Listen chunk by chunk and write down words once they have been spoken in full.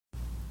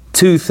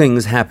two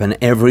things happen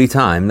every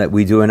time that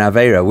we do an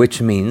Aveira,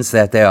 which means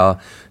that there are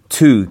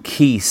two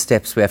key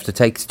steps we have to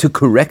take to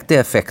correct the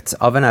effects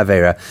of an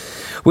Aveira,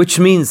 which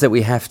means that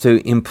we have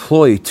to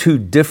employ two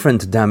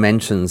different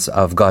dimensions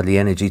of godly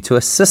energy to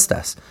assist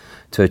us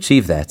to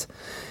achieve that.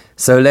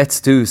 So let's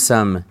do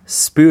some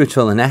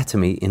spiritual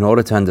anatomy in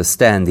order to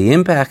understand the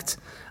impact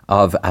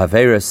of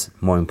Averas,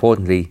 more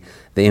importantly,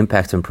 the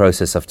impact and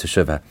process of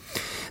Teshuvah.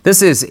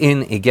 This is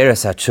in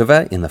Igeres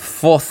HaTeshuvah, in the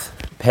 4th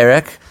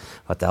Perek,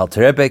 what the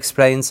Alter Rebbe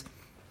explains,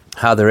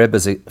 how the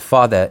Rebbe's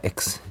father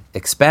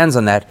expands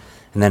on that,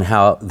 and then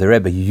how the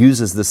Rebbe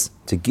uses this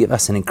to give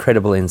us an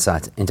incredible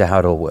insight into how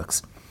it all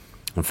works.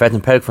 In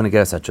 4th Perek von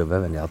Igeres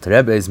HaTeshuvah, when the Alter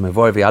Rebbe is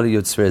mevor v'yalu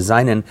yud tzvir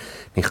zayin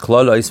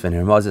nichlolois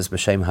v'nirmozes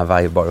b'shem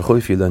havai baruch hu.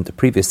 If you learned the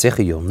previous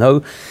sicha, you'll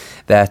know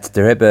that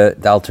the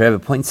Alter Rebbe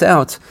points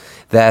out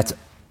that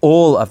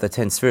all of the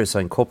 10 spheres are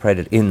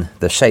incorporated in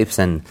the shapes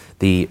and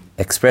the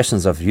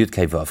expressions of Yud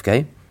Kei Vav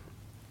Kei.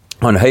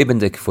 On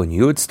Heibendik von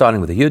Yud,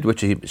 starting with the Yud, which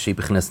she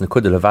beginnes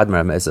nekuda levad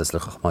meramezes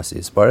lechachmas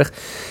yisbarich,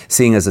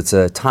 seeing as it's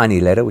a tiny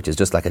letter, which is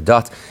just like a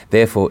dot,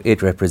 therefore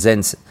it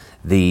represents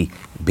the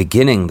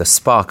beginning, the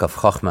spark of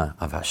Chachma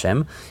of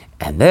Hashem.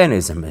 And then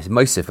is a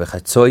Mosif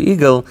v'chatzoi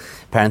eagle.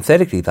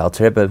 Parenthetically, the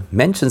Alter Rebbe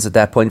mentions at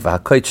that point,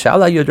 v'hakoit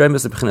shala Yud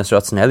remes beginnes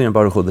ratzon elyon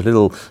baruch hu, the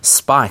little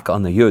spike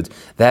on the Yud,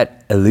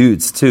 that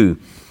alludes to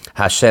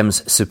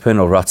Hashem's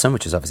supernal Ratzon,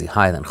 which is obviously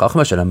higher than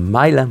Chachma, Shalom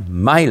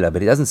Maila,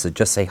 but he doesn't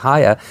just say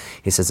higher,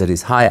 he says it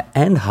is higher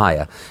and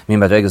higher,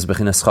 than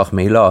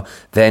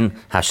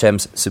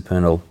Hashem's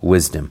supernal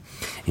wisdom.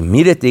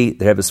 Immediately,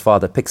 the Rebbe's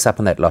father picks up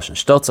on that Lashon.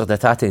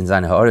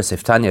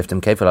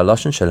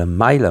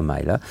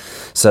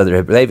 So the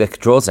Rebbe Leivik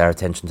draws our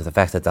attention to the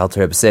fact that the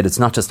Alter Rebbe said it's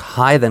not just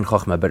higher than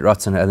Chachma, but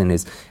Ratzon Elin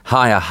is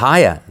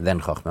higher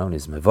than Chachma, and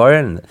is Mevorah,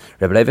 and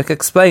Rebbe Leivik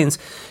explains,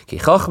 Ki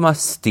Chachma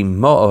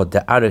stimo'o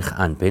de'arich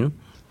anpin.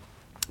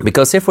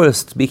 Because if we're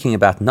speaking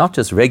about not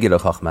just regular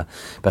Chachma,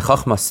 but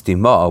Chachma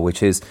Stimah,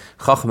 which is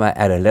Chachma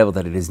at a level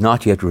that it is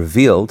not yet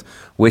revealed,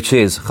 which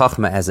is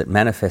Chachma as it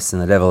manifests in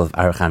the level of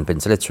Arich Anpin.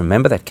 So let's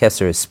remember that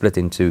Keser is split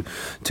into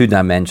two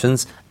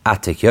dimensions,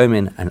 Atik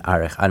Yomin and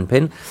Arich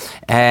Anpin.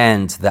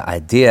 And the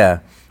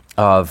idea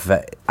of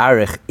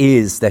Arich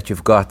is that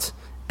you've got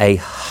a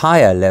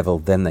higher level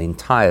than the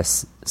entire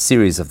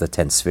series of the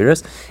 10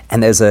 spheres,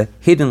 and there's a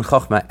hidden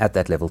Chachma at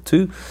that level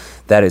too,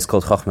 that is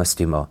called Chachma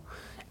Stimah.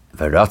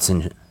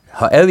 V'ratzon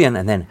ha'elyon,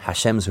 and then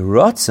Hashem's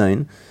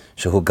Ratzon,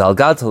 shehu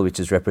galgaltel, which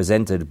is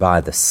represented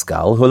by the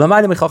skull, hu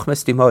l'mayla michachma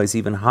stimah, is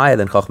even higher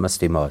than chachma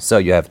stimah. So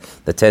you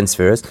have the 10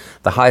 spheres.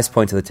 The highest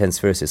point of the 10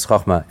 spheres is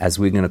chachma, as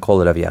we're going to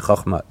call it over here,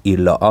 chachma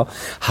ila'ah.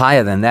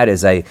 Higher than that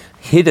is a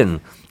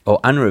hidden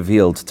or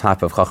unrevealed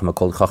type of chachma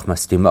called chachma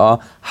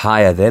stimah.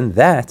 Higher than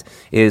that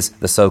is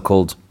the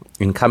so-called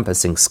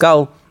encompassing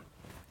skull,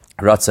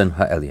 Ratzon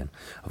ha'elyon.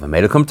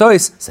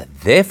 So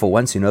therefore,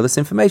 once you know this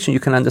information, you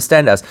can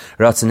understand as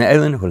Ratzon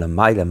ha'elyon hu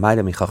l'mayla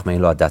michachma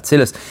ilo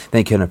datzilus. Then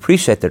you can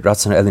appreciate that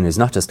Ratzon ha'elyon is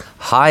not just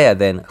higher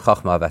than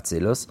Chachma of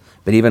Atzilus,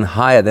 but even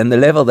higher than the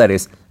level that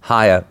is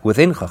higher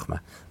within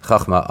Chachma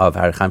of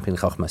Arich Anpin,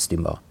 Chachma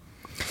Stimah.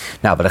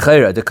 Now, but the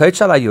Koit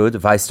Shal Yud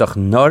weiß doch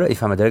nur if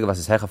Hamaderge was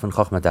es hecha von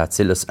Chachma da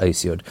Atzilus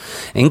Eis Yud.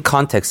 In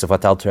context of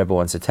what Alter Rebbe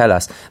wants to tell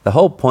us, the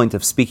whole point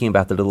of speaking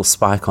about the little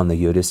spike on the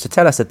Yud is to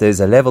tell us that there is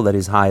a level that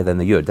is higher than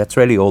the Yud. That's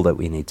really all that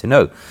we need to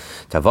know.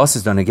 Tavos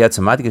is going get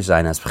to Madgish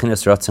Zayin as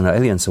Bechinas Ratzon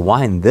ha'elyon. So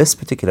why in this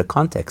particular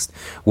context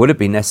would it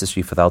be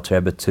necessary for the Alter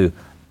Rebbe to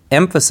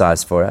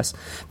emphasize for us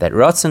that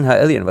Ratzon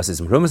ha'elyon was his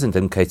Mrumas and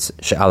Dimkates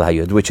She'al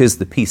ha'yud, which is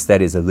the piece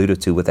that is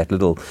alluded to with that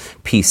little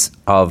piece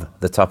of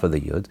the top of the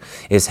yud,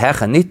 is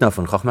hecha nitno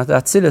von Chachmat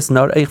Atzilus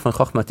nor eich von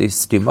Chachmat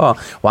Stimah.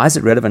 Why is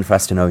it relevant for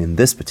us to know in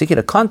this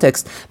particular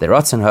context that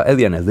Ratzon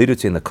ha'elyon alluded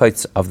to in the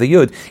Koitz of the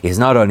yud is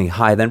not only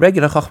higher than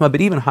regular Chachma,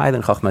 but even higher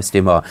than Chachma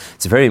Stimah?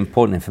 It's very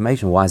important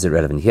information. Why is it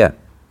relevant here?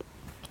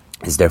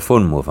 Is therefore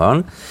move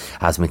on.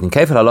 As mit den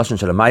Kefir haloshon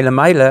shel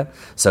meile,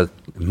 so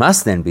it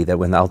must then be that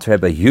when the Alter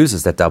Rebbe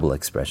uses that double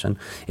expression,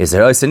 is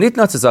there also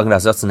not to sagen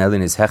dass Ratzon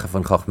ha'elyon is hecha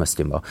von Chachma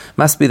Stimah.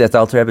 Must be that the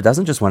Alter Rebbe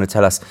doesn't just want to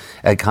tell us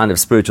a kind of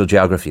spiritual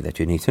geography that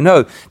you need to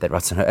know that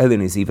Ratzon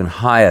ha'elyon is even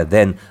higher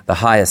than the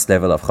highest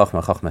level of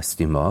Chachma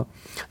Stimah.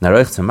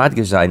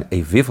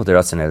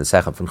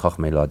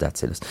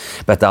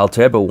 But the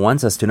Alter Rebbe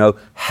wants us to know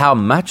how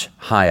much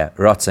higher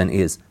Ratzon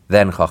is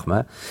than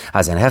Chachma,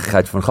 as in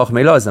Hechkeit von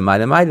Chachma is the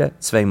Meile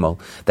Zweimol,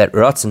 that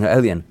Ratzon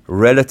ha'elyon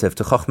relative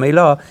to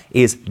Chachma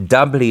is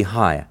doubly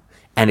higher.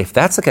 And if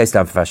that's the case,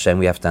 then for Hashem,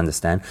 we have to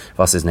understand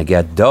was is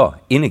neged da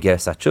in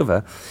Igeres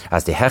HaTeshuvah,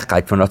 as the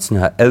Hechkeit von Ratzon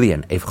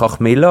ha'elyon if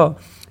Chachma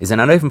is an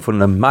anöfen von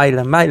the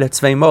Meile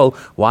Zweimol.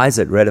 Why is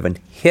it relevant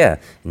here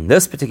in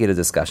this particular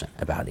discussion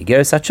about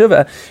Igeres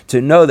HaTeshuvah to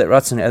know that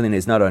Ratzon ha'elyon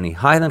is not only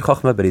higher than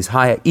Chachma, but is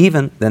higher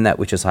even than that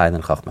which is higher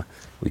than Chachma?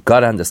 We've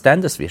got to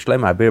understand this.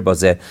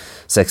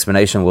 This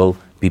explanation will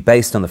be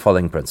based on the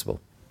following principle.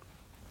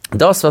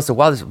 Why is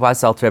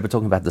the Alter Rebbe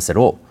talking about this at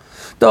all?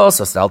 Das,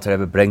 was der Alter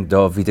Rebbe bringt,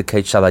 da wie der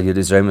Keit Shala Yud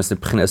Israel muss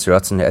Bechinas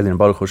Ratzon Elin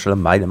Baruch Hu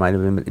Shalom Meile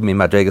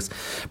Madregas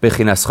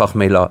Bechinas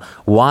Chochmei.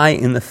 Why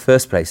in the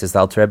first place is the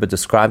Alter Rebbe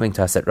describing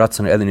to us that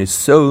Ratzon Elin is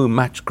so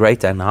much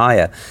greater and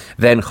higher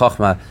than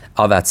Chochma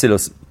of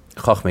Atzilus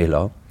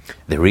Chochmei?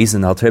 The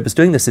reason the Alter Rebbe is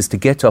doing this is to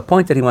get to a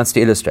point that he wants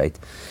to illustrate.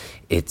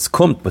 It's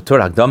kommt betur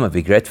Agdama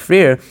vigret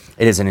frier.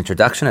 It is an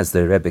introduction, as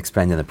the Rebbe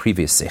explained in the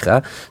previous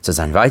Sikha. So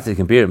sein weiter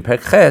Gebir in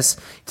Perek Ches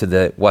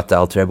to what the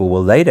Alter Rebbe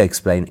will later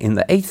explain in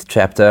the 8th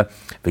chapter.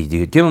 The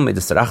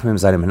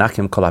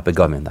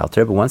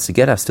Alter Rebbe wants to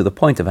get us to the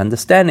point of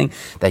understanding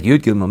that Yud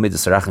Gimel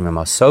Midas Rachamim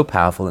are so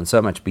powerful and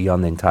so much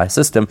beyond the entire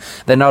system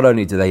that not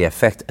only do they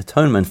affect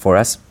atonement for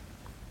us,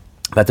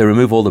 but they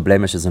remove all the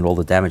blemishes and all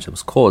the damage that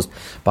was caused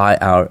by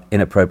our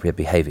inappropriate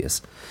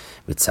behaviors.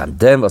 So in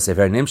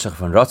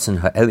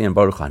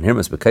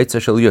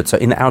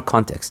our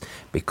context,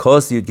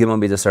 because the Yud Gimel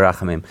Midas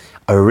Rachamim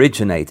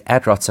originate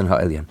at Ratzon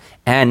Ha'elyon,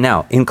 and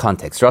now in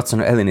context, Ratzon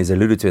Ha'elyon is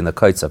alluded to in the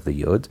quotes of the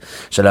Yud,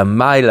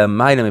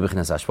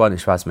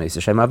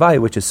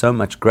 which is so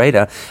much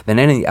greater than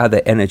any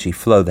other energy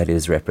flow that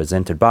is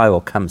represented by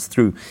or comes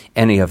through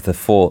any of the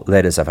 4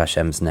 letters of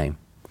Hashem's name.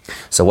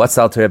 So what's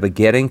the Alter Rebbe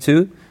getting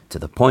to? To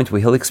the point where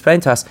he'll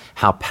explain to us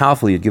how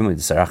powerful Yud Gimel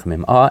Midas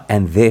Rachamim are,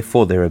 and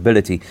therefore their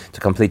ability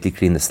to completely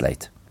clean the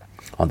slate.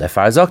 On the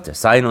Farazokter,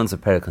 Sayin on the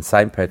Perek and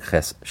Sayin Perek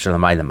Ches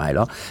Shalamayla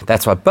Maila.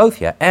 That's why both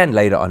here and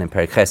later on in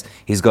Perek Ches,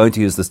 he's going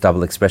to use this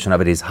double expression of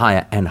it is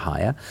higher and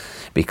higher,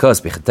 because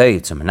because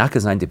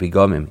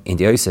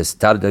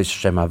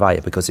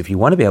if you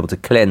want to be able to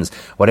cleanse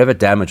whatever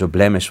damage or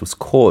blemish was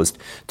caused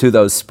to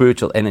those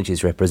spiritual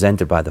energies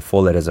represented by the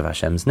 4 letters of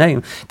Hashem's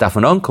name,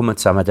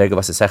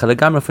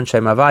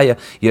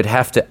 you'd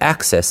have to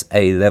access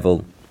a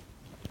level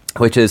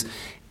which is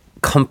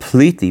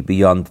completely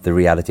beyond the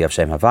reality of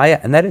Shem Havaya,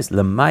 and that is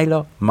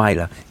Lamaila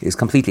Maila. It is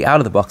completely out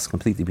of the box,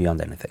 completely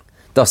beyond anything.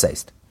 Das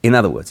heißt, in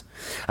other words,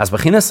 as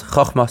Bechinas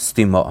Chochma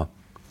Stimoa,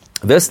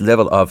 this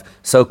level of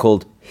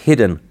so-called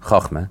hidden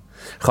Chochma,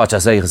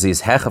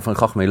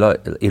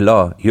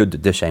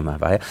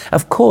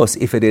 of course,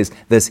 if it is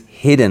this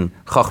hidden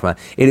Chochma,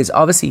 it is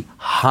obviously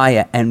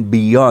higher and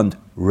beyond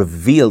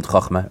revealed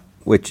Chochma,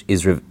 which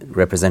is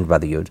represented by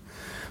the Yud.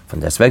 Von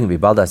deswegen, wie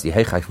bald as die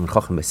Heichheit von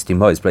Chochma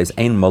Stimo is placed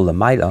ein Mol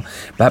Lamaila,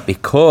 but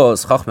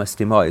because Chochma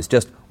Stimo is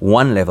just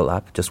one level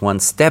up, just one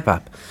step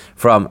up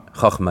from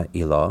Chochma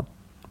Ilah,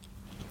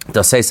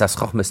 das says as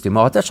Chochma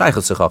Stimo, das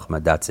Sheichel zu Chochma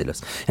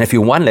Datzilus. And if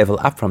you're one level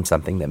up from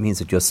something, that means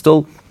that you're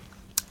still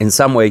in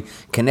some way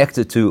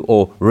connected to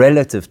or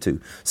relative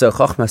to. So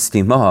Chochma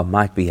Stimo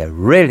might be a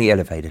really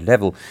elevated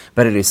level,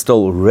 but it is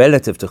still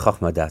relative to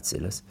Chochma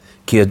Datzilus.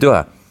 Ki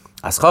yadua,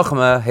 as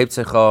Chochma hebt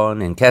sich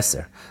on in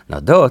Keser. Now,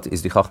 dot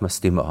is the Chochma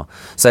Stimoa.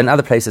 So in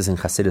other places in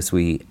Chassidus,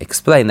 we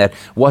explain that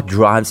what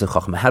drives a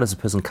Chochma, how does a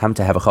person come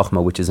to have a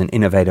Chochma, which is an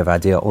innovative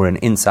idea or an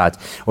insight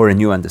or a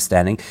new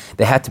understanding?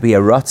 There had to be a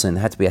Ratzon,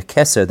 there had to be a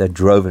Keser that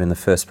drove it in the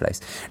first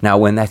place. Now,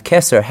 when that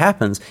Keser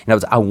happens, in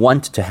other words, I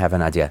want to have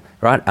an idea,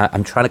 right?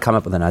 I'm trying to come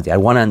up with an idea. I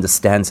want to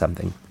understand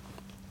something.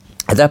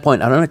 At that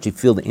point, I don't actually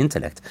feel the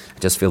intellect. I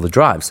just feel the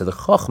drive. So the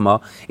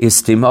Chochma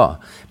is Stimoa.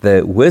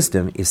 The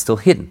wisdom is still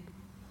hidden.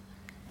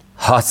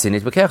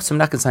 Nevertheless,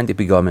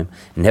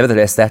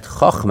 that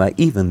Chochma,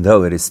 even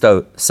though it is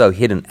so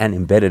hidden and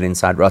embedded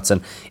inside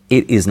Ratzon,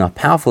 it is not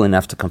powerful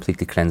enough to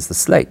completely cleanse the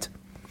slate.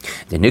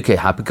 In order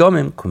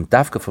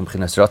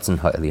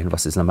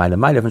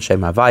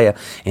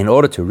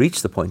to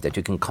reach the point that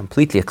you can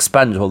completely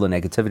expunge all the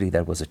negativity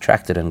that was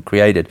attracted and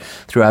created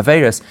through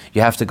Igeres,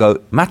 you have to go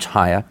much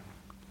higher.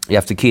 You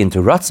have to key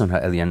into Ratzon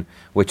Ha'elyon,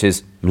 which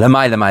is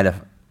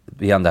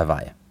beyond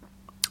Havaya.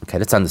 Okay,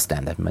 let's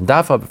understand that.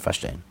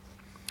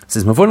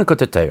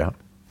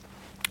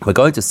 We're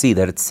going to see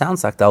that it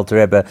sounds like the Alter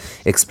Rebbe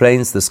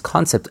explains this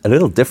concept a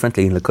little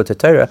differently in Likutei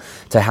Torah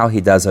to how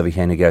he does over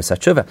here in Igeres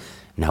HaTeshuvah.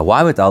 Now,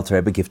 why would the Alter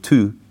Rebbe give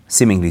 2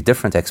 seemingly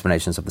different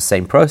explanations of the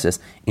same process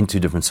in 2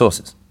 different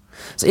sources?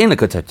 So in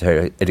Likutei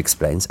Torah, it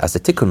explains, as the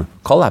Tikkun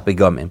Kol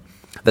HaPigomim,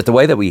 that the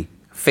way that we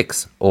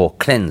fix or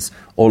cleanse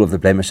all of the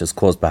blemishes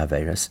caused by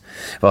Igeres,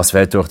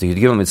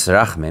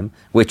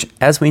 which,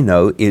 as we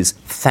know, is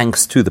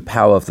thanks to the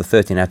power of the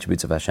 13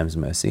 attributes of Hashem's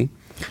mercy.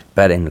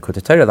 But in the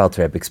Likutei Torah, the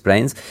Alter Rebbe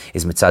explains,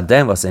 is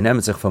mitzadem was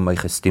enem sich from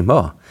moiches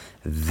stimo.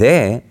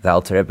 There, the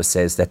Alter Rebbe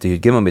says that the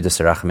Yud Gimel Midas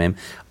Rachamim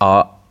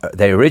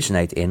they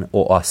originate in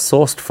or are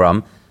sourced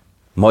from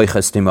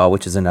moiches stimo,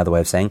 which is another way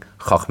of saying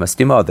Chochma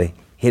Stimo, the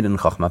hidden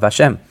Chochma of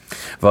Hashem.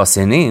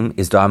 Vasenim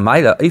is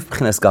do'amayla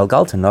ifchines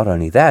galgalta. Not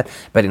only that,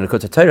 but in the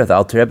Likutei Torah, the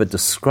Alter Rebbe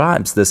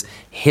describes this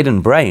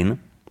hidden brain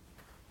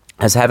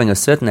as having a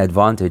certain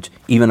advantage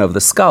even over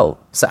the skull.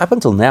 So up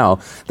until now,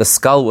 the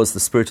skull was the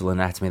spiritual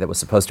anatomy that was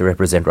supposed to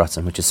represent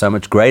Ratzon, which is so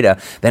much greater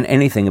than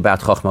anything about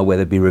Chochma,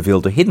 whether it be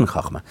revealed or hidden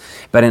Chochma.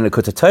 But in the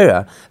Likutei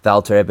Torah, the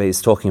Alter Rebbe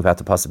is talking about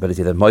the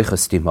possibility that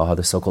Moichas Timah,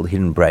 the so-called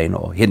hidden brain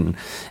or hidden,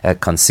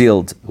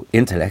 concealed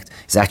intellect,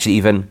 is actually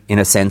even, in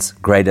a sense,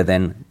 greater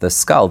than the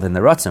skull, than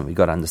the Ratzon. We've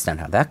got to understand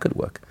how that could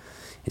work.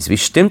 is wie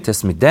stimmt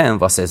es mit dem,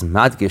 was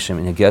madgishim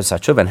in Igeres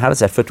HaTeshuvah, and how does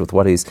that fit with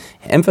what he's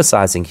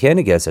emphasizing here in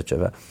Igeres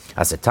HaTeshuvah,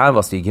 as the time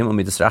was the Yigimel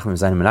Midas Rachmim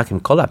Zayin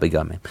Menakim Kol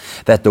HaBegamim,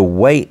 that the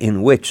way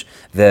in which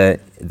the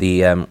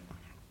Yigimel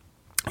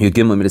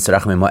Midas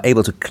Rachmim are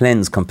able to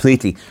cleanse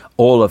completely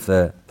all of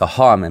the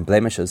harm and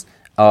blemishes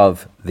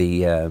of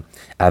the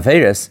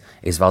Igeres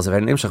is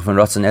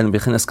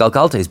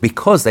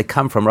because they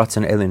come from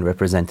Ratzon Elin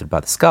represented by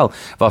the skull.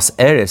 And in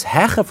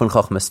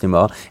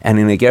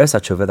Igeres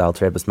HaTeshuvah, the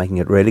Alter Rebbe is making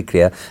it really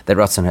clear that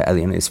Ratzon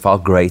Elin is far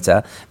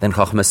greater than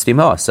Chochmah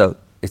Stima. So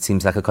it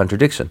seems like a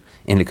contradiction.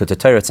 In Likutei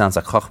Torah, it sounds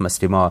like Chochmah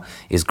Stima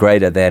is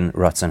greater than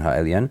Ratzon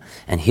HaElyon,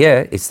 and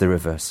here it's the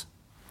reverse.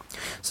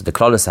 So the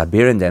Klolos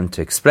Habir in them,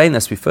 to explain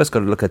this, we first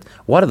got to look at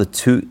what are the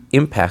two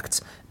impacts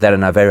that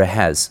an Avera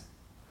has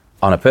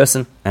on a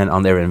person and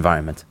on their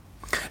environment.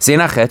 So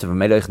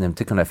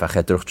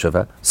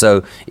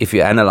if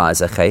you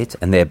analyze a chet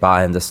and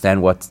thereby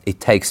understand what it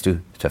takes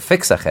to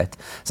fix a chet,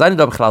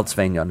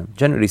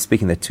 generally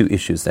speaking, there are two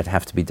issues that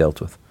have to be dealt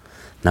with.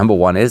 Number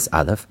one is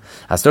Aleph.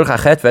 The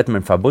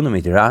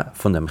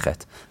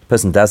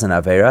person does an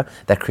Avera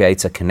that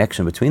creates a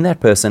connection between that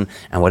person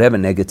and whatever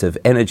negative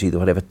energy,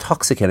 whatever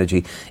toxic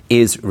energy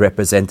is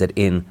represented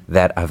in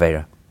that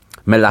Avera.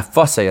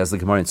 Melafose, as the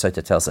Gemara in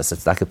Sota tells us,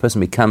 it's like a person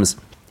becomes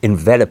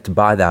enveloped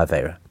by the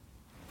Avera.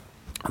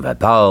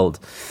 Because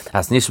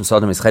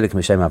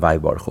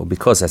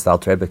as the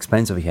Alter Rebbe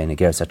explains over here in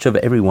Igeres HaTeshuvah,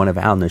 every one of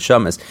our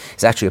neshamas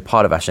is actually a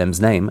part of Hashem's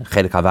name. Then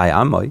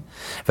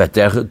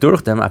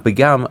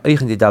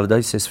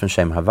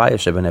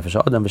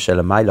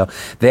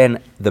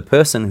the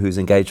person who's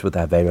engaged with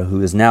Avera,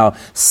 who is now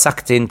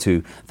sucked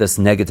into this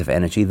negative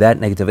energy, that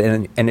negative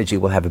energy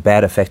will have a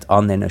bad effect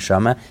on their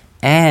neshama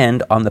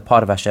and on the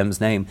part of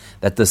Hashem's name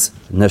that this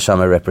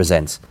neshama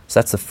represents. So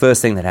that's the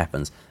first thing that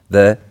happens.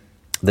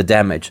 The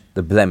damage,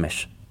 the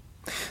blemish.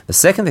 The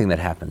second thing that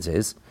happens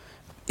is,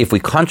 if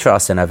we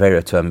contrast an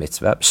Avera to a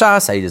mitzvah,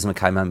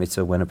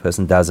 when a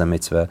person does a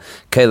mitzvah,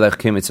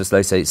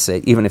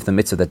 even if the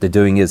mitzvah that they're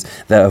doing is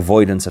the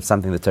avoidance of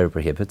something the Torah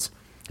prohibits,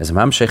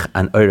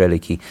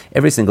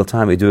 every single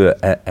time we do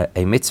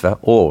a mitzvah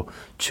or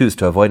choose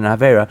to avoid an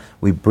Avera,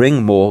 we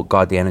bring more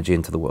godly energy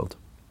into the world.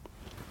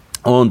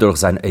 Then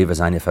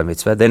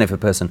if a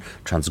person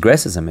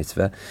transgresses a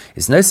mitzvah,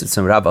 besides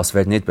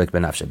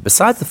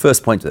the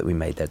first point that we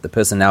made, that the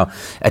person now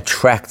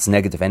attracts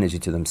negative energy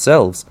to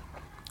themselves,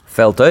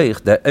 but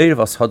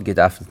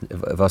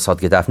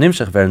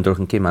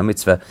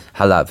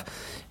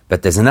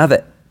there's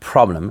another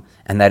problem,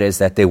 and that is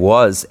that there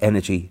was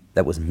energy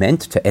that was meant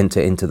to enter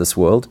into this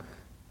world,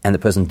 and the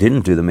person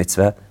didn't do the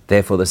mitzvah,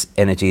 therefore this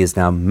energy is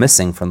now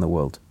missing from the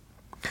world.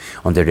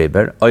 On the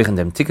Rebbe,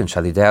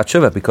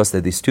 because there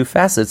are these two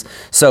facets.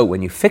 So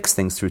when you fix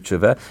things through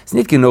Teshuvah,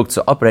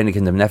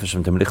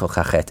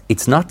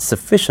 it's not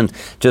sufficient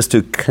just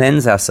to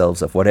cleanse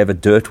ourselves of whatever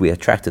dirt we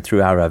attracted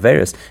through our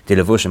Averis,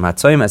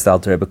 as the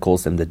Alter Rebbe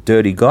calls them, the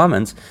dirty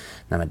garments.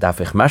 We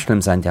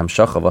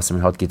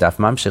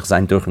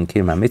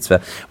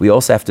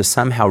also have to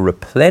somehow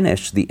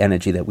replenish the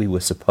energy that we were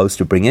supposed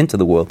to bring into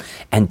the world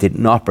and did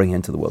not bring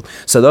into the world.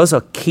 So those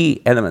are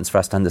key elements for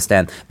us to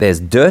understand. There's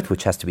dirt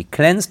which has to be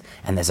cleansed,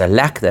 and there's a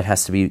lack that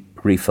has to be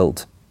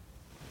refilled.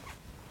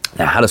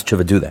 Now, how does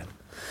Teshuvah do that?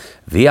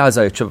 How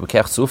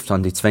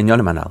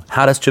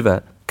does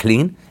Teshuvah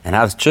clean and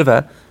how does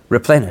Teshuvah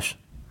replenish?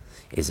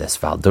 Is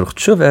es weil durch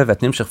Teshuvah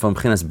wird nimmt sich vom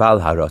Bchinas Bal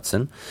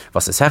HaRatzon,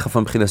 was es heche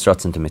vom Bchinas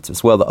Ratzon to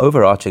mitzvahs. Well, the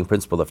overarching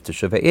principle of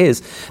Teshuvah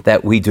is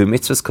that we do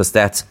mitzvahs because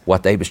that's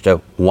what the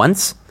Eibishter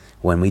wants.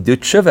 When we do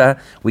Teshuvah,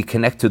 we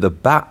connect to the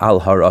Baal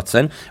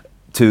HaRatzon,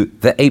 to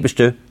the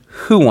Eibishter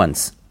who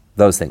wants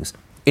those things.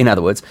 In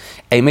other words,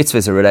 a mitzvah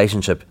is a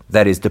relationship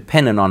that is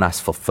dependent on us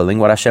fulfilling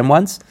what Hashem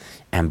wants,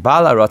 and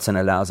Baal HaRatzon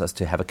allows us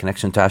to have a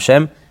connection to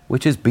Hashem,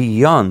 which is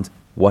beyond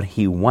what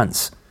He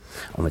wants.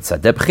 Because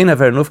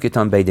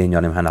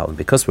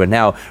we're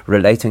now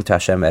relating to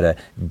Hashem at a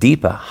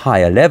deeper,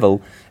 higher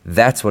level,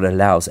 that's what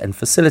allows and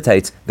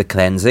facilitates the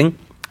cleansing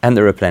and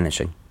the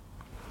replenishing.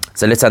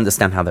 So let's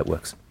understand how that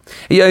works.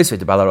 This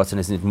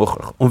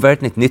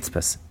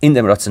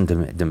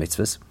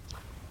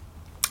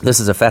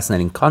is a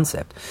fascinating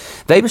concept.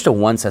 The Eibishter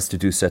wants us to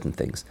do certain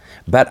things,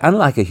 but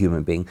unlike a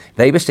human being,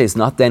 the Eibishter is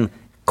not then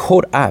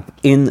caught up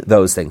in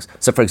those things.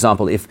 So for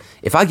example, if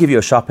I give you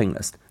a shopping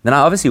list, then I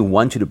obviously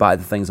want you to buy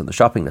the things on the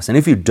shopping list. And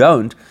if you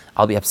don't,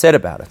 I'll be upset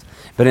about it.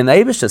 But in the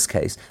Eibishter's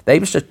case, the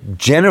Eibishter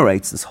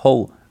generates this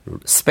whole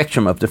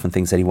spectrum of different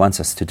things that he wants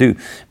us to do.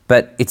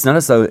 But it's not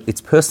as though it's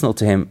personal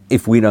to him.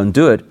 If we don't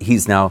do it,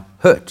 he's now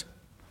hurt.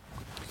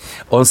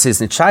 So it's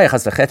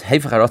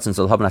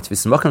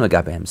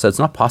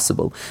not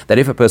possible that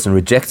if a person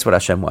rejects what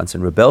Hashem wants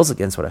and rebels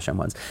against what Hashem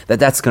wants,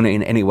 that's going to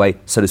in any way,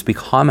 so to speak,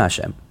 harm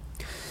Hashem.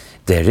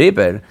 The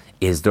Rebbe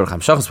is durch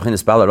Hamshachas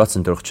B'chinas Bal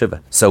HaRatzon durch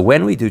Teshuvah. So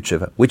when we do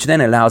Teshuvah, which then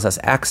allows us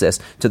access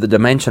to the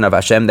dimension of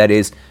Hashem that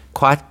is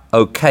quite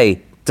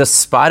okay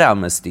despite our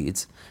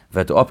misdeeds,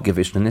 that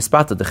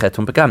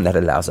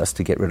allows us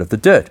to get rid of the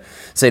dirt.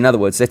 So in other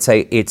words, let's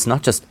say it's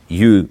not just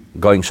you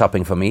going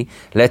shopping for me,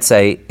 let's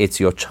say it's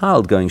your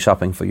child going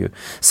shopping for you.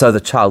 So the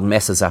child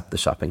messes up the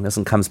shopping list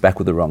and comes back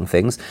with the wrong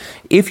things.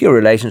 If your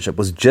relationship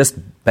was just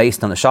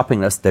based on a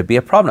shopping list, there'd be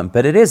a problem,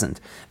 but it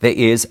isn't. There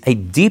is a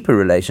deeper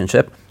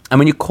relationship, and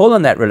when you call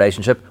on that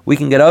relationship, we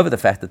can get over the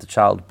fact that the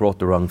child brought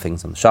the wrong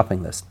things on the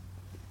shopping list.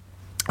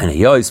 And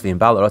because the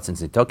Baal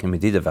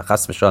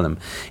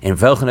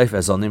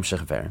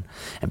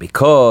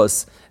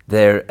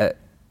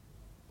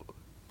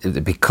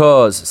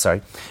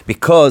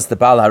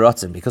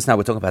HaRotzen, because now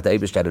we're talking about the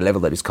Eibishter at a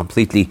level that is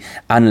completely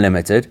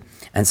unlimited,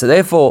 and so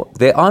therefore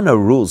there are no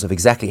rules of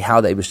exactly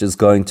how the Eibishter is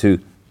going to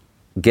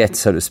get,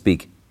 so to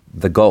speak,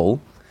 the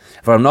goal.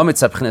 When I'm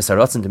looking at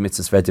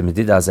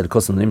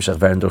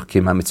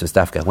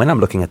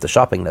the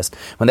shopping list,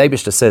 when the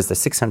Eibishter says there's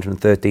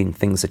 613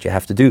 things that you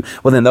have to do,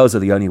 well then those are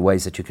the only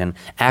ways that you can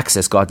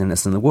access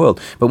godliness in the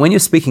world. But when you're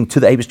speaking to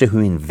the Eibishter who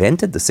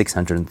invented the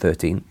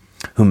 613,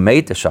 who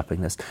made the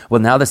shopping list, well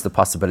now there's the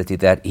possibility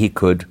that he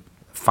could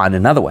find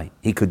another way.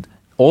 He could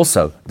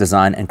also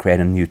design and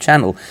create a new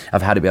channel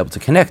of how to be able to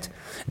connect.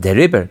 Der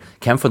Ribber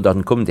kann von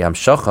dort kommen, die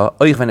Hamschacha,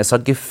 euch wenn es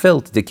hat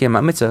gefüllt, die Kiyam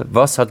HaMitzvah,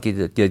 was hat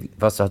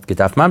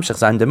gedarf Mamshach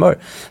sein, demor.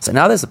 So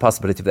now there's the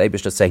possibility of the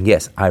Eibishter saying,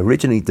 yes, I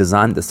originally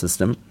designed the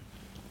system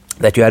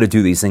that you had to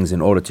do these things in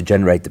order to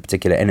generate the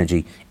particular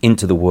energy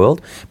into the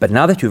world. But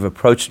now that you've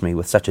approached me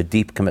with such a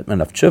deep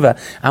commitment of Teshuvah,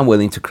 I'm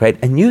willing to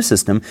create a new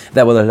system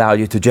that will allow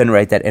you to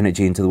generate that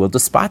energy into the world,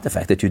 despite the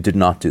fact that you did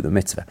not do the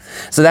mitzvah.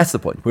 So that's the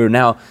point. We're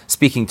now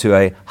speaking to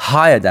a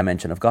higher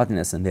dimension of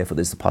godliness, and therefore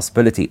there's the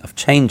possibility of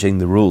changing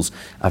the rules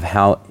of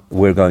how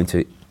we're going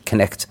to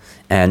connect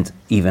and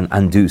even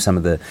undo some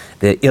of the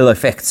ill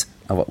effects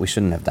of what we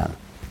shouldn't have done.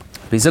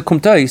 Wieso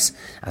kommt aus,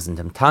 als in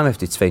dem Time of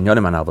die 2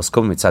 Jonim an, was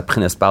kommen mit Zeit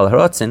Prinnes Baal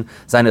HaRotzen,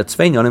 seine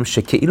 2 Jonim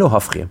shekeilo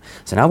hafchim.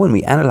 So now when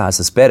we analyze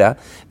this better,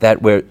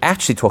 that we're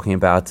actually talking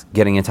about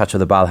getting in touch with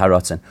the Baal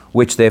HaRotzen,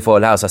 which therefore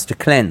allows us to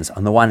cleanse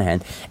on the one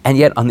hand, and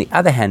yet on the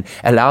other hand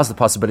allows the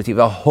possibility of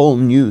a whole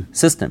new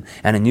system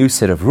and a new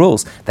set of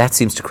rules. That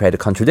seems to create a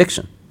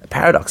contradiction, a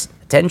paradox,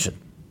 a tension.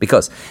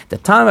 Because the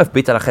time of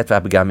Bitul HaChet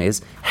VaHaPagam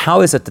is,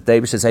 how is it that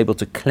David is able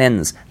to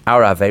cleanse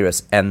our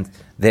Averos and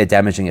their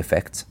damaging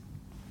effects?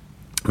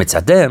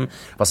 Mitzadem,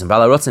 was in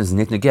Baal HaRotzen is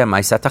nit negeh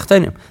ma'aseh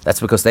tachtenim. That's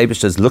because the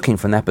Eibishter is looking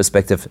from that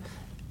perspective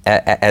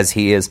as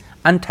he is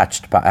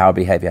untouched by our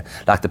behavior.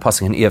 Like the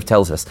Pasuk in Eov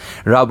tells us,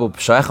 Rabu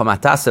b'shoecha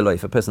mataseh,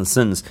 if a person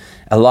sins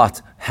a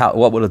lot,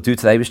 what will it do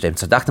to the Eibishter?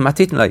 Tzadakta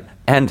matitin lo.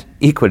 And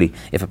equally,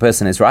 if a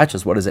person is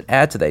righteous, what does it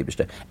add to the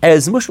Eibishter?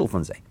 Ez mushul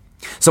von zeh.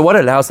 So what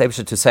allows the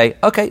Eibishter to say,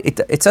 okay,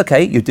 it's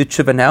okay, you did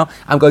Teshuvah now,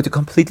 I'm going to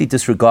completely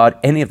disregard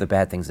any of the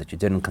bad things that you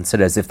did and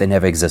consider as if they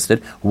never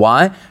existed.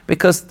 Why?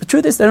 Because the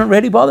truth is, they don't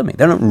really bother me.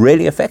 They don't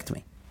really affect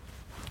me.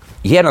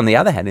 Yet on the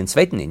other hand, in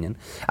Zweiten Inyan,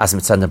 as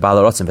mit seiner Baal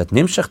HaRotzen wird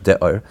nimshach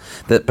de'or,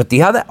 but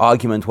the other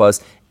argument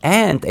was,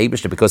 and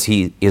Eibishter, because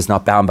he is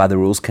not bound by the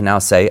rules, can now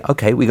say,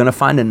 okay, we're going to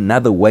find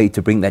another way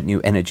to bring that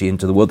new energy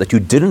into the world that you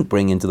didn't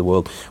bring into the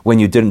world when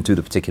you didn't do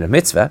the particular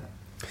mitzvah.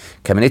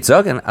 You can't say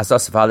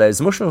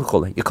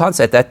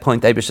at that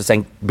point, Eibishter is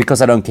saying,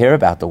 because I don't care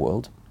about the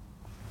world,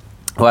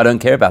 or I don't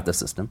care about the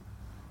system,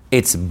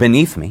 it's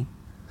beneath me.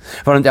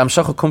 Warum der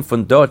Amschacha kommt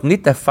von dort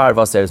nicht der Fall,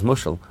 was ist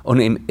Muschel, und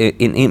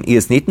in ihm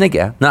ist nicht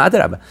neger, na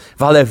adraba,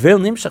 weil will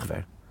nimshach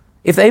werden.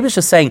 If the Eibishter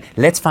is saying,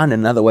 let's find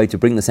another way to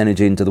bring this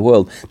energy into the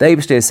world, the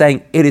Eibishter is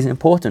saying, it is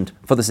important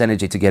for this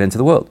energy to get into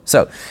the world.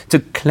 So, to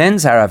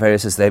cleanse our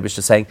Averos, is the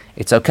Eibishter saying,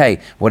 it's okay,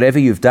 whatever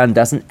you've done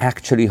doesn't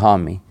actually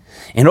harm me.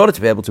 In order to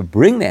be able to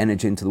bring the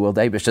energy into the world,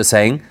 the Eibishter is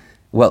saying,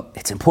 well,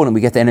 it's important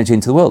we get the energy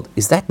into the world.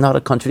 Is that not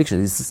a contradiction?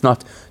 Is this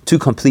not two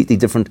completely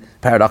different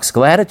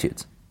paradoxical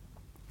attitudes?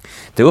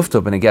 The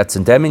Uftub, when it gets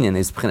in Dominion,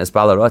 is B'chinas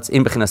Baal HaRotzen,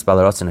 in B'chinas Baal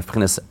HaRotzen, if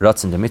B'chinas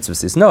Rotzen the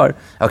mitzvahs is nor,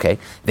 okay,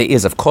 there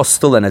is of course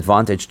still an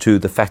advantage to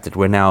the fact that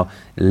we're now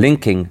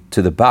linking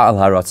to the Baal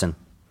HaRotzen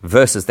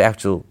versus the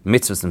actual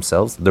mitzvahs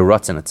themselves, the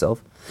Rotzen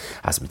itself.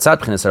 As mitzad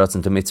B'chinas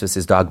Rotzen the mitzvahs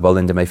is Dag Bol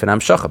in the Meifan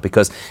Amshacha,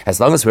 because as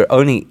long as we're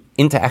only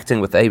interacting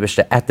with the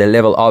Eibishter at the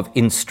level of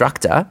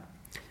instructor,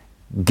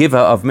 giver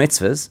of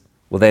mitzvahs,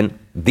 well then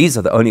these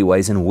are the only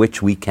ways in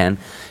which we can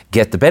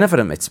get the benefit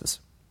of mitzvahs.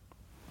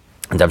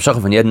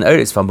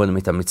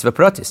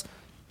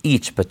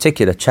 Each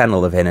particular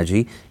channel of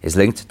energy is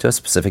linked to a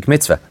specific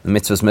mitzvah. The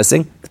mitzvah is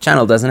missing, the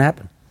channel doesn't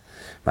happen.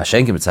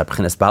 Whereas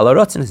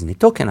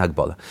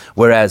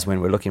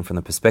when we're looking from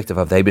the perspective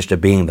of the Eibishter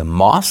being the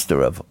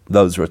master of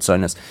those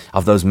rotzonos,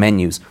 of those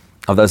menus,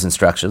 of those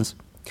instructions,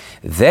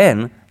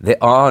 then there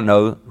are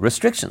no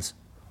restrictions.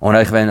 And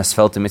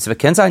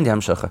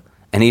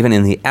even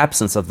in the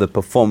absence of the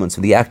performance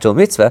of the actual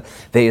mitzvah,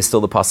 there is still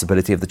the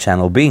possibility of the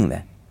channel being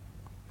there.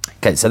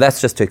 Okay, so that's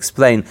just to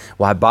explain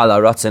why Baal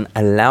HaRatzon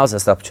allows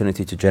us the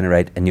opportunity to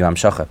generate a new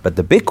Hamshacha. But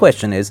the big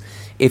question is,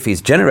 if he's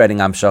generating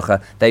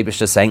Hamshacha, the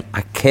Eibishter is saying,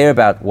 I care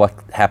about what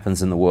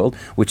happens in the world,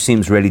 which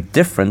seems really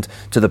different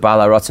to the Baal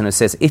HaRatzon who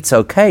says, it's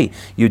okay,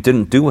 you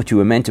didn't do what you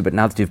were meant to, but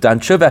now that you've done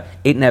Teshuvah,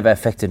 it never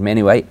affected me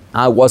anyway,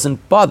 I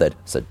wasn't bothered.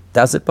 So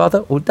does it bother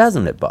or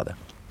doesn't it bother?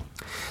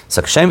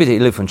 So Kshem wird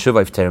Ilu von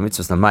Teshuvah auf Terem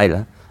Mitzvahs na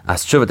Meile,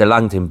 as Teshuvah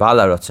erlangt im Baal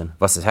HaRatzon,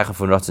 was ist Hecha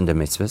von Ratzon der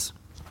Mitzvahs?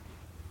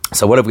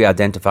 So what have we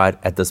identified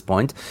at this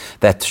point?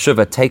 That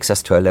Teshuvah takes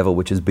us to a level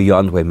which is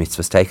beyond where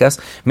mitzvahs take us.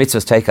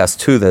 Mitzvahs take us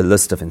to the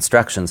list of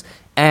instructions,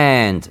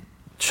 and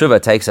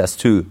Teshuvah takes us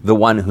to the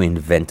one who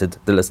invented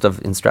the list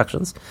of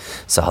instructions.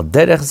 So al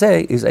derech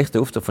zeh is echt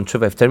der Auftrag von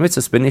Teshuvah auf der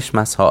Mitzvahs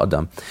benishmas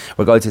ha'adam.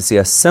 We're going to see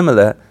a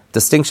similar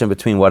distinction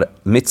between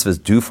what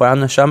mitzvahs do for our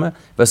neshama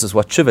versus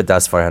what Teshuvah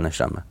does for our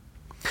neshama.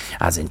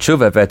 As in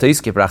Teshuvah wird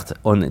ausgebracht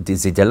und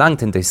sie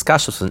gelangt in die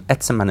Diskussion von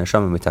Etzem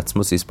HaNeshama mit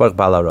Atzmus Yisborach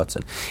Baal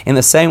HaRatzon. In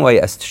the same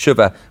way as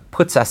Teshuvah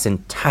puts us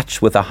in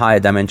touch with a higher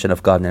dimension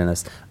of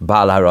godliness,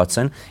 Baal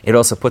HaRatzon, it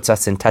also puts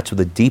us in touch with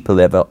a deeper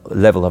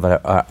level of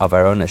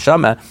our own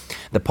Neshama,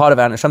 the part of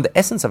our Neshama, the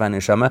essence of our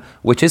Neshama,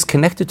 which is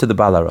connected to the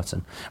Baal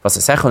HaRatzon. Was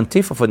es Echon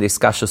Tifa von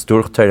Diskussions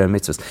durch Torah and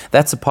Mitzvahs.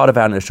 That's a part of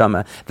our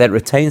Neshama that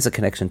retains a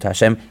connection to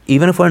Hashem,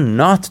 even if we're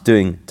not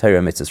doing Torah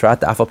and Mitzvahs, right?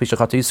 The Afal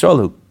Pishachat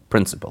Yisrael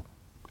principle.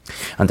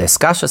 And the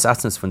Eskashas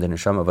Atzmus von der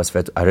Neshama was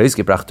wird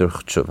herausgebracht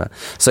durch Teshuvah.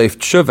 So if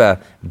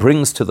Teshuvah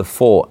brings to the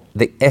fore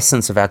the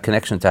essence of our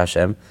connection to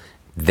Hashem,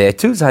 there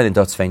too zijn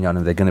dot zwei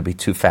Yonim, they're going to be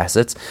two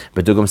facets,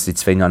 but dugums die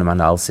zwei Yonim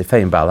anal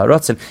sifei and Baal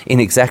HaRatzon, in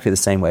exactly the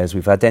same way as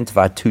we've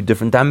identified two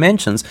different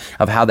dimensions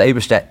of how the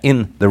Eibishter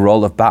in the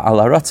role of Baal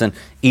HaRatzon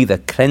either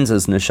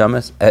cleanses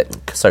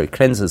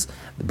cleanses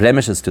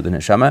blemishes to the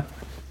Neshama,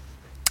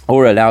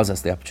 or allows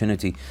us the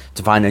opportunity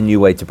to find a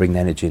new way to bring the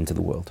energy into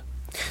the world.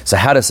 So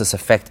how does this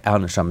affect our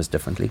neshamas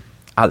differently?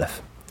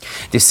 Aleph.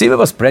 Die Sibbe,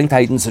 was bringt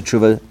Heiden zu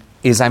Teshuvah,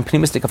 ist ein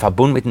primistischer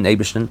Verbund mit den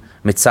Eibishten,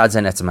 mit Tzad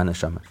sein Etzem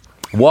HaNeshama.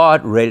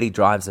 What really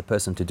drives a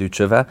person to do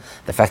Teshuvah?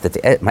 The fact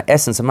that my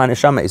essence of my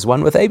neshama is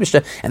one with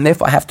Eibishter, and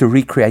therefore I have to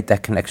recreate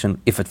that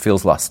connection if it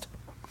feels lost.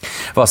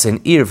 Was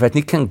in ihr wird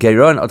nicht kein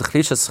Geron oder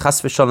Chlisches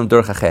Chas v'Shalom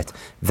durch Achet.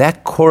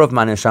 That core of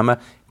my neshama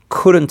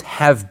couldn't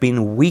have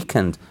been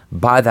weakened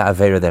by the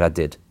Avera that I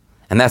did.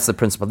 And that's the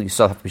principle that you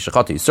saw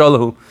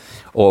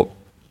or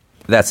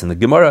that's in the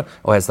Gemara,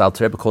 or as the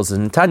Alter Rebbe calls it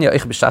in Tanya,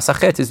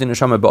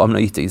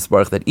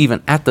 that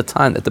even at the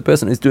time that the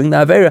person is doing the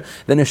Avera,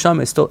 the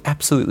Neshama is still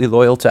absolutely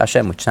loyal to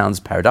Hashem, which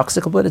sounds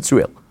paradoxical, but it's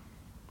real.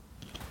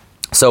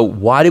 So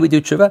why do we do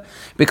Teshuvah?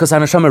 Because our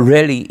Neshama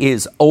really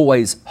is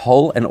always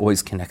whole and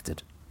always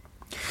connected.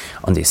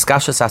 On the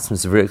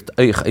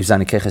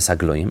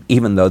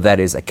even though that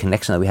is a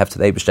connection that we have to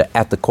the Eibishter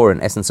at the core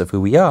and essence of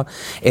who we are,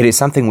 it is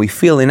something we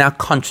feel in our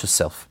conscious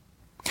self.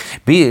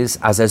 Bis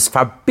as es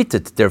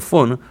verbittet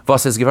davon,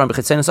 was es gewann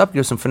bechezenes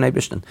abgelöst von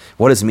Eibishten.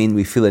 What does it mean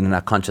we feel it in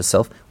our conscious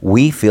self?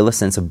 We feel a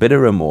sense of bitter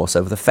remorse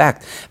over the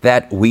fact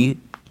that we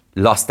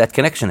lost that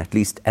connection, at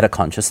least at a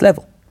conscious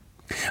level.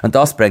 And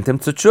das bringt him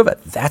to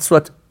Teshuvah. That's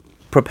what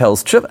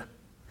propels Teshuvah.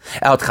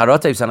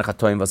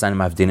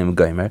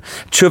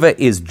 Teshuvah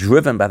is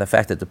driven by the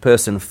fact that the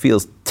person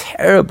feels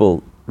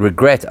terrible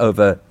regret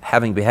over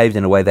having behaved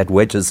in a way that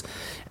wedges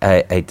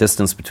a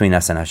distance between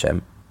us and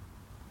Hashem.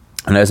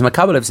 And therefore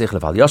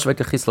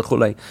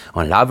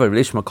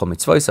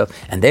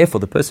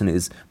the person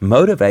is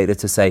motivated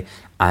to say,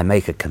 I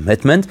make a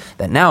commitment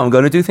that now I'm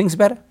going to do things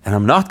better, and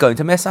I'm not going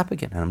to mess up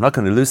again, and I'm not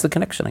going to lose the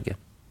connection again.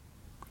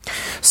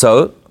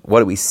 So,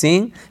 what are we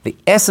seeing? The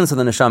essence of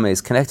the neshama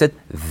is connected,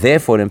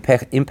 therefore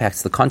it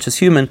impacts the conscious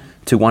human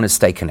to want to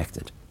stay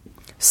connected.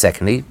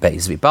 Secondly,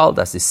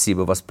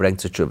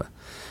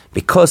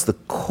 because the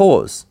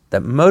cause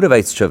that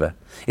motivates Teshuvah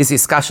is the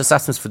iskashas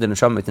atzmus for the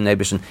neshama with the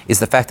Eibishter, is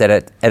the fact that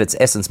at its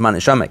essence, my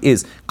neshama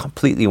is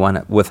completely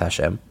one with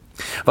Hashem.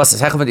 Which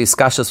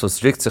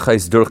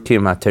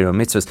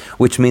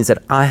means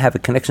that I have a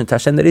connection to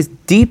Hashem that is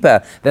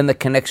deeper than the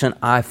connection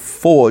I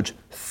forge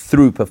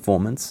through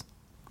performance.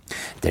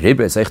 So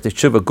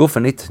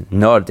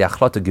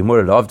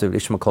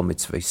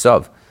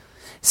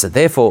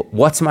therefore,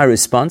 what's my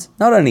response?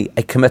 Not only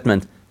a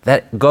commitment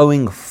that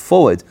going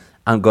forward,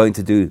 I'm going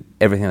to do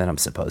everything that I'm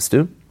supposed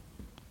to,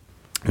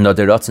 but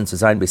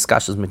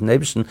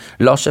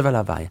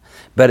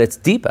it's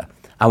deeper.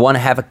 I want to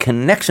have a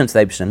connection to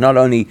the Eibishter. Not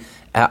only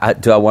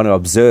do I want to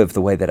observe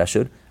the way that I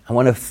should, I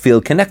want to feel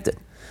connected.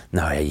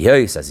 But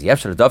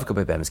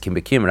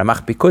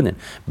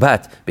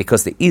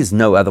because there is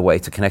no other way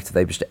to connect to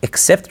the Eibishter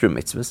except through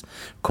mitzvahs,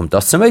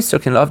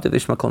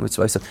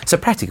 so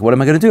practically, what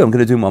am I going to do? I'm going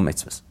to do more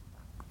mitzvahs.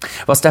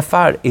 Was der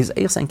Fall is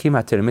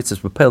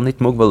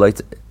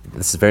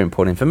this is very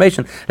important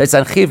information.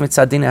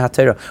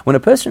 When a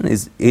person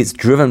is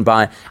driven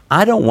by,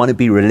 I don't want to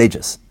be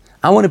religious,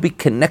 I want to be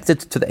connected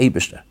to the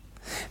Eibishter,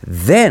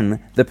 then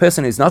the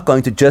person is not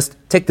going to just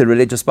tick the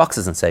religious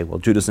boxes and say, well,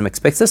 Judaism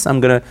expects this, I'm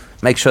going to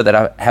make sure that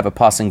I have a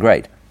passing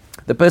grade.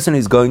 The person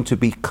is going to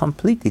be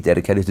completely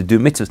dedicated to do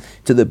mitzvahs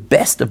to the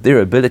best of their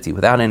ability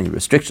without any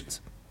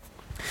restrictions.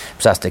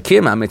 If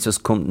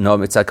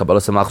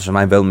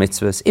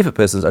a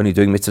person is only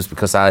doing mitzvahs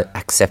because I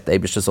accept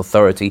Eibishter's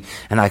authority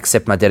and I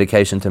accept my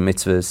dedication to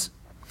mitzvahs,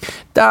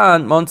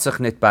 then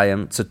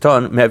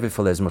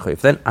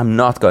I'm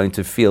not going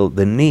to feel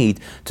the need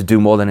to do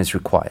more than is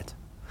required.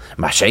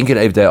 But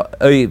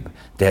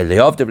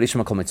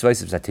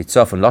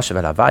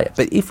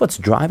if what's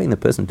driving the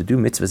person to do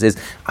mitzvahs is,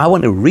 I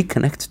want to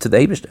reconnect to the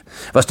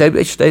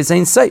Eibishter, is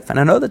safe, and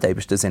I know that the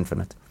Eibishter is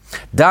infinite,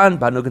 then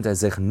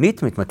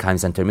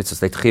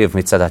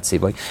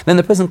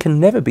the person can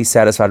never be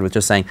satisfied with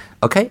just saying,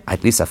 okay,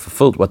 at least I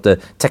fulfilled what the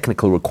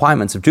technical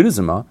requirements of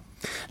Judaism are.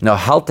 Now,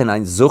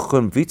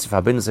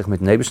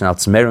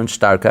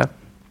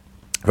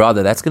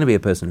 rather, that's going to be a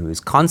person who is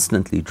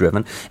constantly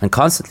driven and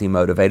constantly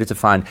motivated to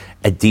find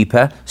a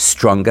deeper,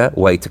 stronger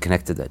way to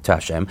connect to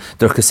Hashem,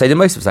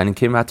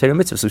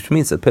 which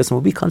means that the person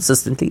will be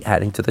consistently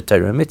adding to the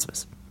Torah and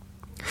mitzvahs.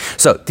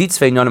 So,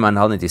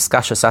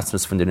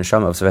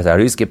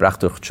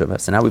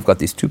 so now we've got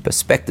these two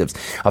perspectives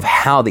of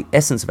how the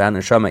essence of our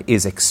neshama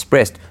is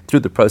expressed through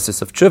the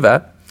process of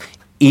Teshuvah,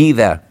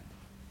 either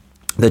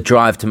the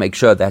drive to make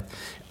sure that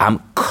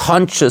I'm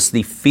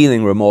consciously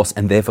feeling remorse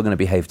and therefore going to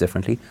behave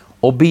differently,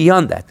 or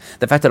beyond that,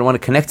 the fact that I want to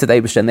connect to the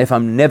Eibishter and therefore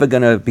I'm never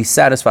going to be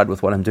satisfied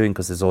with what I'm doing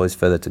because there's always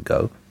further to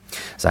go.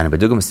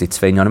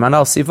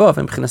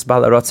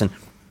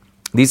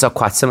 These are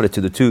quite similar to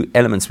the two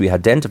elements we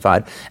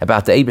identified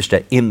about the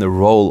Eibishter in the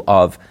role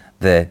of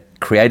the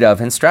creator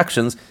of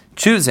instructions,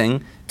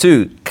 choosing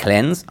to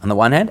cleanse on the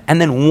one hand, and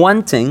then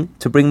wanting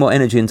to bring more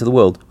energy into the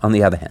world on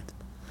the other hand.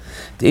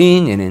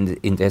 In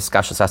the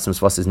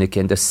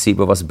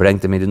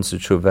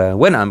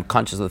when I'm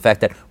conscious of the fact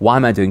that, why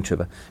am I doing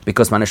Teshuvah?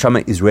 Because my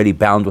neshama is really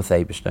bound with the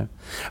Eibishter.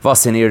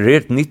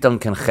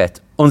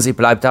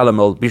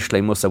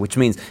 Which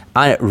means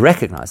I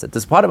recognize that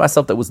there's part of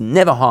myself that was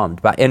never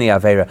harmed by any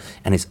Avera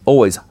and is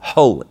always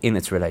whole in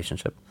its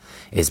relationship.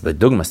 So in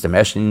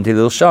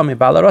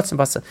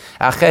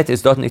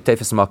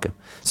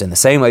the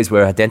same way as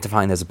we're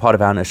identifying there's a part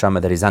of our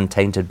neshama that is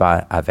untainted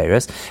by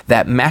Averis,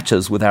 that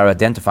matches with our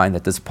identifying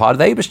that there's a part of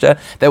the Eibishter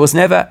that was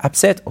never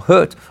upset or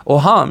hurt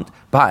or harmed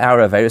by our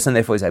Averis and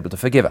therefore is able to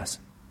forgive us.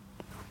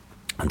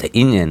 And the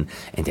inyan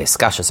in the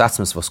Eskashas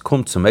Atzmas was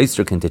kum zum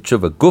Ausdruck in the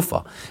Teshuvah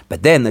Gufa,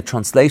 but then the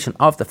translation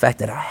of the fact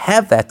that I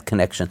have that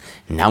connection,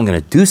 and now I'm going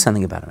to do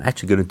something about it. I'm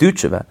actually going to do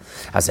Teshuvah,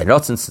 as a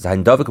rotzen zu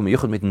sein Davikum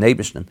Yuchad mit den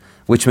Eibishten,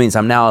 which means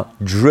I'm now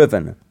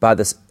driven by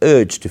this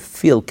urge to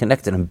feel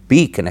connected and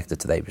be connected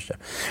to the Eibishter.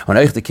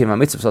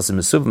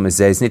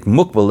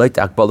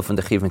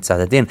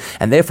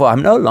 And therefore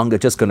I'm no longer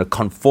just going to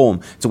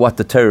conform to what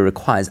the Torah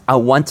requires. I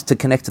want to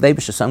connect to the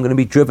Eibishter, so I'm going to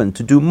be driven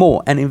to do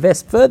more and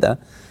invest further.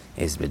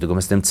 That's like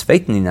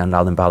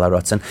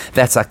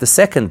the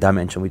second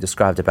dimension we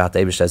described about the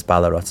Eibishter as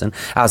Balarotzen,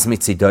 as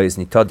mitzido is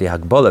nitodi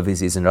hagbala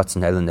vizis in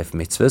rotzen elenef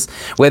mitzvahs,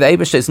 where the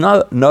Eibishter is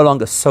no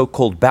longer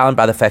so-called bound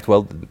by the fact,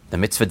 well, the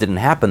mitzvah didn't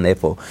happen,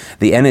 therefore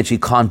the energy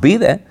can't be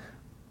there.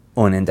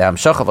 But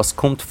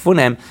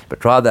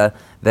rather,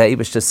 the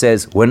Eibishter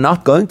says, we're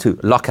not going to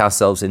lock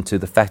ourselves into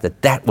the fact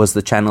that was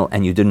the channel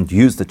and you didn't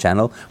use the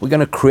channel. We're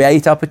going to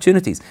create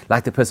opportunities,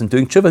 like the person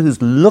doing Teshuvah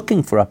who's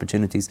looking for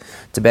opportunities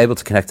to be able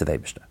to connect to the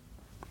Eibishter.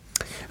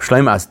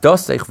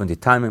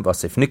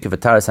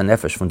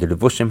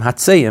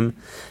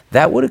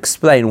 That would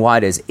explain why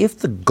it is, if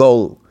the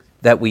goal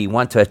that we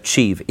want to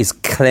achieve is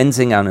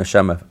cleansing our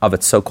neshama of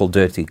its so-called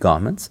dirty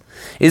garments,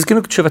 is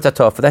genug Teshuvah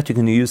Tatah. For that you're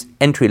going to use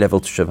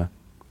entry-level Teshuvah.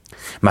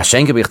 But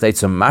if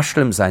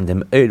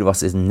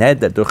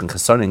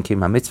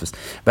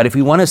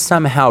we want to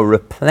somehow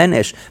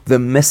replenish the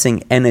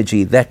missing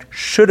energy that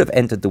should have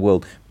entered the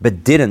world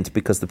but didn't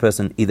because the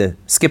person either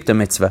skipped a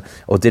mitzvah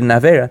or did an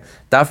avera,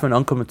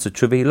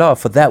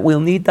 for that we'll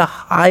need the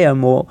higher,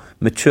 more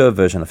mature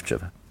version of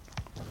Teshuvah.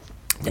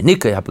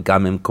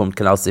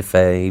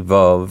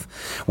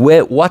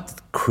 Where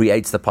what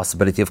creates the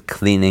possibility of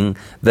cleaning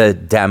the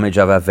damage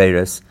of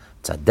averas?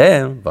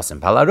 Was in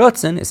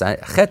Balarotzen is a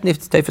chet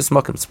nift tefes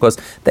mokim, because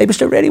the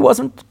Eibishter really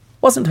wasn't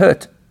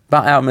hurt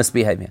by our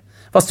misbehavior.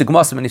 Was the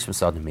Gmasim and Ishmael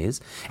Sodom is,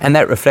 and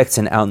that reflects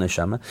in our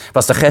neshama.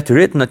 Was the chet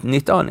rit not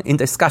on in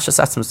the Skashas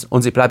Atzmas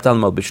und sie bleibt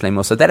allemal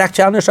b'shleimo. So that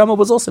actually our neshama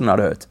was also not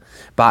hurt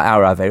by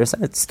our averis,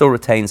 and it still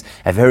retains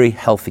a very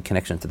healthy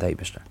connection to the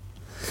Eibishter.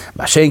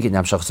 But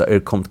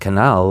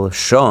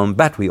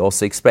we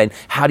also explain,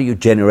 how do you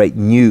generate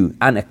new,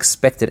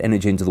 unexpected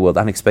energy into the world?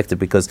 Unexpected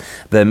because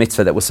the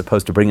mitzvah that was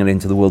supposed to bring it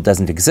into the world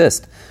doesn't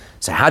exist.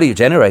 So how do you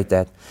generate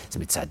that? That's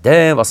because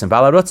the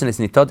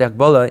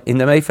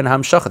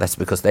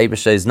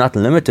Eibishter is not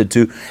limited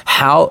to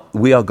how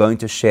we are going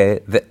to share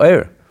the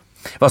Eir.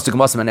 Was the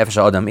Gmasim and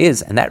Nefesh Adam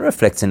is, and that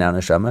reflects in our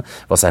neshama,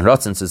 was ein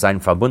Rotzen zu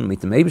sein verbunden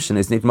mit dem Eibishter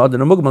is nicht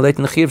modern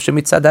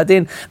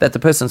that the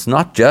person's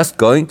not just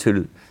going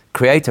to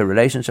create a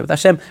relationship with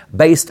Hashem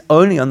based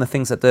only on the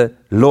things that the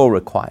law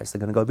requires. They're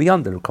going to go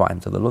beyond the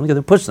requirements of the law. They're going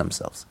to push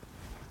themselves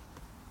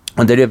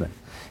on the ribbon.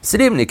 So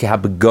if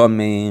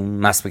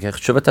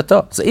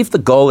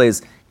the goal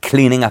is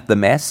cleaning up the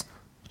mess,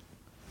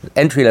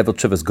 entry-level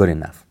Teshuvah is good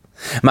enough.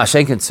 But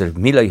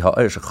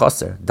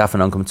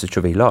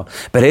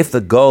if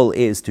the goal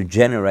is to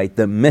generate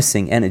the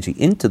missing energy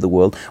into the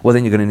world, well,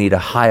 then you're going to need a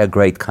higher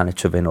grade kind of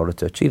Teshuvah in order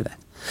to achieve that.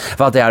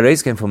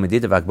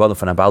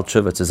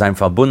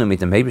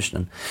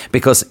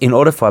 Because in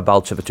order for a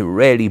Baal Teshuvah to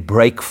really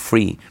break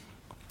free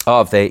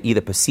of their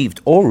either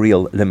perceived or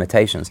real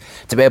limitations,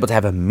 to be able to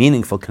have a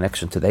meaningful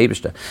connection to the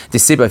Eibishter,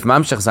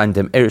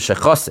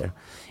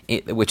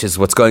 which is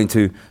what's going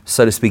to,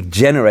 so to speak,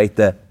 generate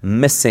the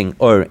missing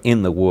or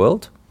in the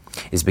world,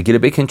 is begin a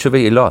big in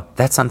Teshuvah Ilah.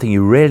 That's something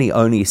you really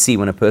only see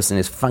when a person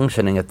is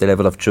functioning at the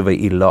level of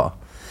Teshuvah Ilah,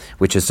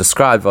 which is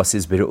described, as the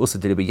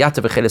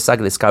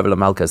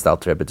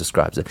Alter Rebbe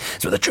describes it.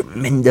 So with a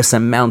tremendous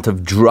amount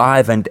of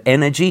drive and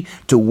energy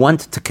to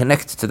want to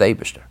connect to the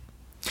Eibishter.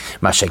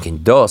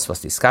 Mashenkin dos, was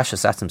die Skasha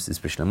Satams is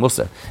Bishlam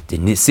Musa, the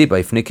Nisiba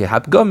if Nike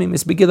Habgomim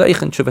is Begila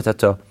Eichen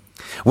Teshuvah.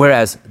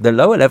 Whereas the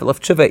lower level of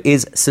Teshuvah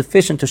is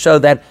sufficient to show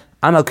that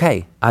I'm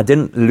okay. I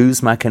didn't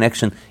lose my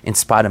connection in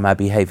spite of my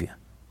behavior.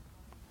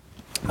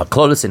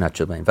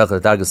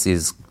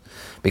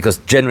 Because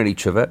generally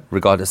Teshuvah,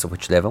 regardless of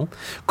which level,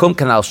 all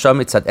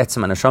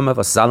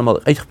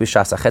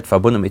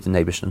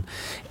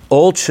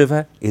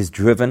Teshuvah is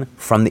driven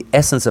from the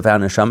essence of our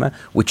neshama,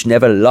 which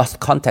never lost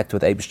contact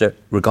with Eibishter,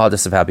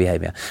 regardless of our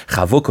behavior.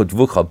 As we're going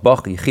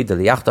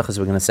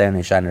to say in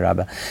Hoshana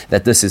Rabbah,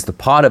 that this is the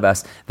part of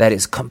us that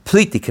is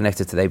completely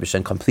connected to the Eibishter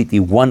and completely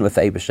one with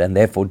the Eibishter, and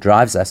therefore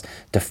drives us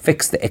to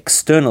fix the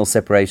external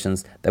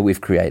separations that we've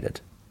created.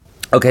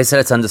 Okay, so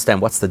let's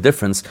understand what's the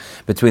difference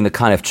between the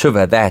kind of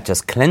Teshuvah that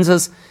just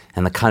cleanses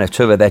and the kind of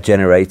Teshuvah that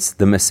generates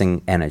the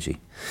missing energy.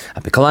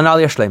 The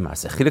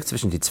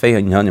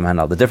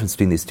difference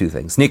between these two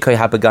things. On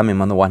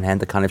the one hand,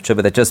 the kind of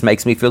Teshuvah that just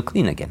makes me feel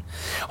clean again.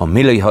 Or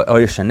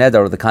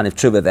the kind of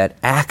Teshuvah that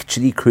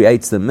actually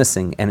creates the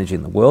missing energy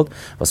in the world.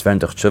 Was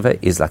während durch Teshuvah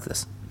is like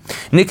this.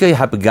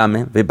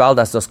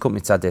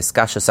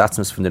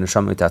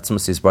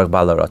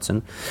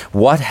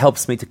 What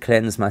helps me to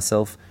cleanse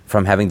myself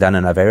from having done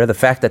an Avera? The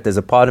fact that there's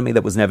a part of me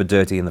that was never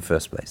dirty in the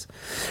first place.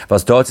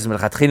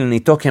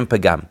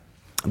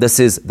 This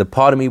is the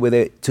part of me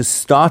where to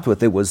start with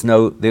there was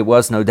no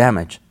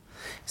damage.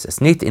 Es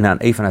ist nicht in an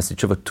Eifan, als die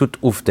Teshuvah tut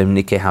auf dem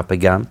Nike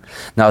HaPegam.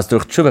 Now, as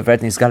durch Teshuvah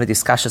wird nicht gerade die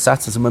Skasha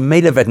Satzes, und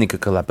Mele wird Nike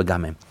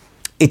HaPegamim.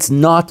 It's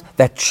not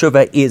that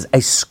Teshuvah is a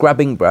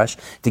scrubbing brush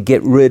to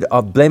get rid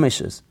of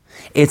blemishes.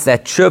 It's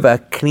that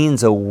Teshuvah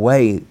cleans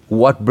away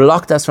what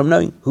blocked us from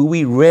knowing who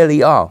we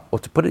really are. Or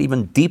to put it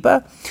even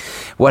deeper,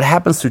 what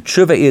happens through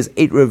Teshuvah is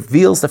it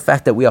reveals the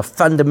fact that we are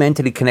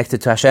fundamentally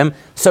connected to Hashem,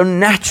 so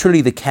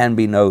naturally there can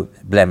be no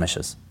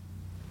blemishes.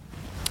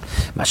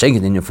 Whereas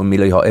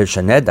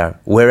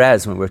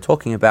when we're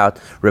talking about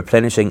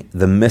replenishing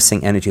the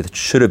missing energy that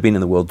should have been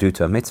in the world due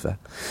to a mitzvah,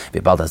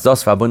 because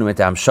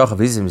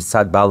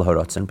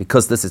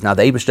this is now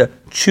the Eibishter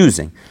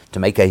choosing to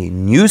make a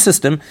new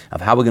system of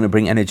how we're going to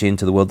bring energy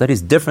into the world that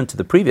is different to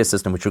the previous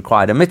system which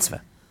required a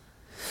mitzvah.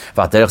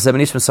 Which in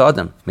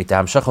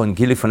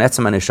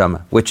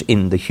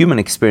the human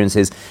experience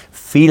is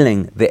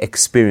feeling the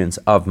experience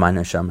of my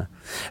neshama.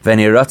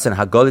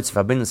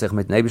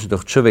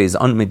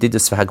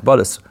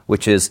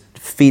 Which is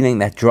feeling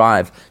that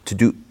drive to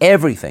do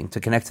everything to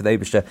connect to the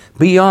Eibishter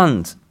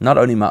beyond not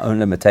only my own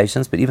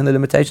limitations, but even the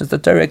limitations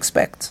that Torah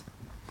expects.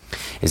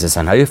 So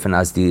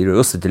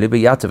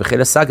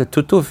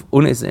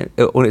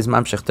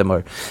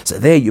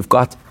there you've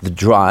got the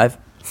drive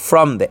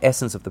from the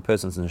essence of the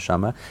person's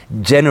neshama,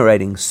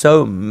 generating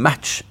so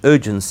much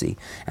urgency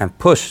and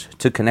push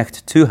to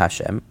connect to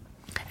Hashem,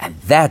 and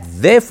that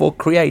therefore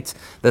creates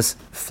this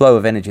flow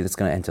of energy that's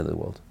going to enter the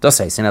world.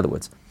 In other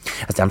words,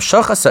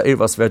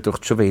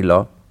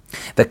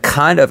 the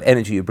kind of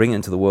energy you bring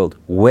into the world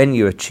when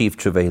you achieve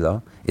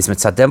Teshuvah is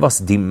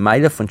mitzademos di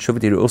meile von Teshuvah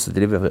di ru'usa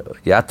deliver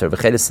yater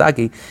v'chele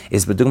sagi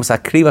is bedugmas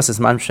hakrivas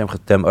es man shem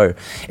chetem or.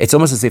 It's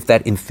almost as if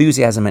that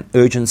enthusiasm and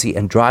urgency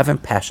and drive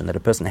and passion that a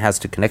person has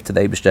to connect to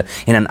the Eibishter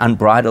in an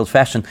unbridled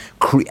fashion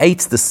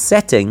creates the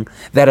setting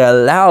that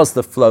allows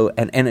the flow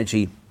and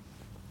energy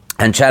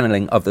and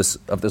channeling of this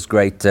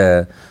great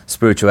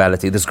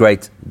spirituality, this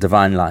great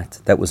divine light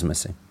that was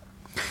missing.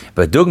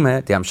 But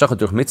dogma die Hamshacha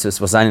durch Mitzvahs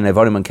was seine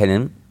Nevarim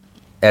kennen.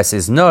 Es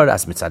ist nur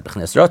as mitzad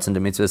b'chnes rotzen the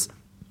mitzvahs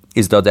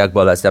is dort der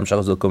Agbala as the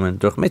Hamshacha soll kommen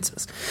durch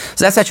Mitzvahs.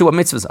 So that's actually what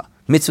mitzvahs are.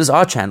 Mitzvahs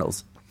are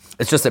channels.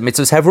 It's just that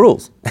mitzvahs have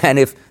rules, and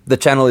if the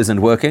channel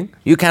isn't working,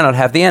 you cannot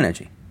have the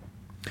energy.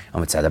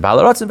 And when a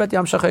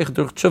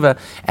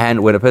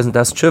person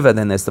does Teshuvah,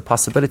 then there's the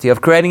possibility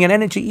of creating an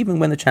energy even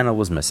when the channel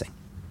was missing.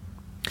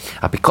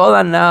 Now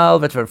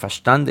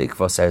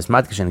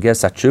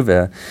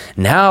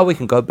we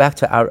can go back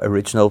to our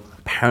original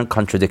apparent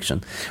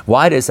contradiction.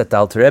 Why it is that the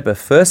Alter Rebbe,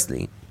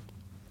 firstly,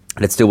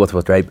 let's deal with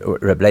what Reb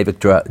Leivik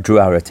drew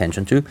our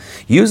attention to,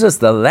 uses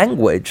the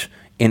language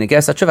in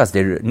Igeres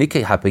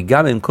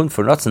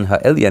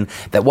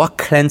that what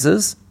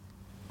cleanses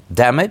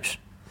damage,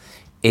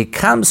 it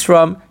comes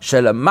from the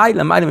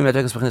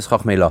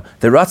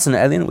Ratzon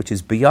Elyon, which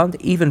is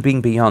beyond, even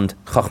being beyond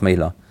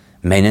Chochmeilah.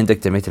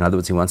 In other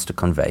words, he wants to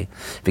convey.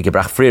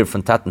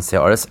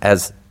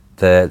 As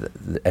the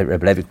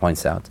Rebbe Levi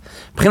points out.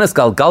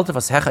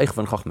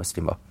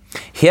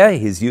 Here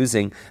he's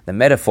using the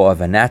metaphor of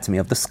anatomy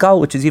of the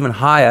skull, which is even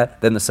higher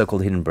than the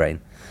so-called hidden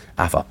brain.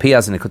 As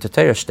in the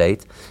Kutatera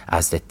state,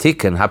 as the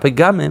tikkun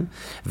hapegamim,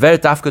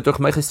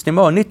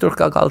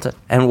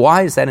 and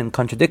why is that in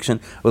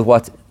contradiction with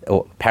what,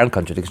 or apparent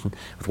contradiction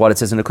with what it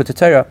says in the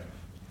Kutatera,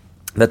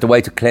 that the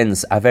way to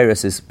cleanse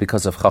Averis is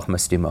because of Chochma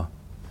Stimo?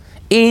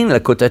 In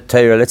the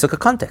Kutatera, let's look at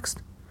context.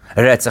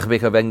 Look at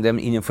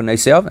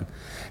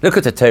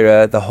the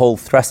Torah, the whole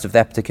thrust of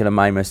that particular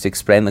mimer is to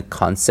explain the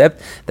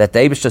concept that the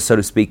Eibishter, so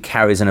to speak,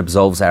 carries and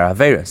absolves our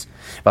Averas.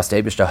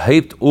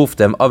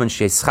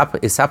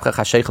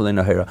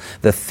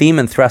 The theme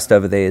and thrust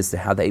over there is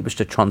how the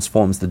Eibishter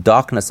transforms the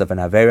darkness of an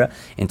Avera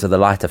into the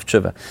light of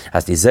Teshuvah.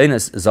 As the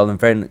Zonis Zolem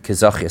Vern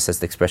Kezochias, as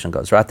the expression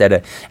goes, right?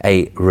 That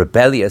a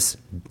rebellious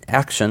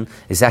action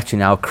is actually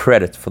now a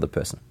credit for the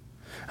person.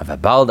 So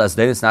what does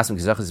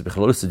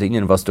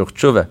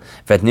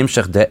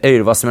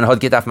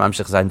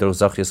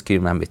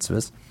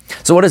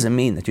it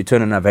mean that you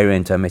turn an Avera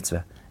into a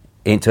mitzvah,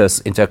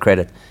 into a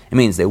credit? It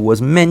means there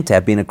was meant to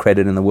have been a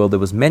credit in the world, there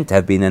was meant to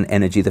have been an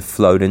energy that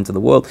flowed into the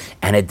world,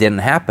 and it didn't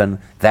happen.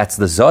 That's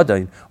the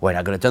Zodain. We're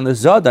not going to turn the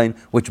Zodain,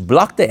 which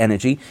blocked the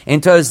energy,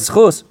 into a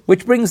Zchus,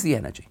 which brings the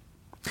energy.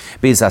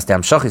 Which tells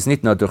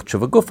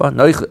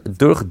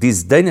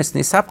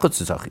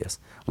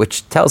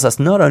us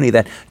not only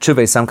that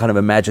Teshuvah is some kind of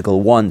a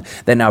magical wand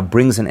that now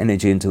brings an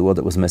energy into the world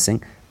that was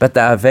missing, but the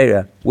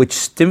Avera, which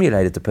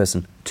stimulated the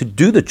person to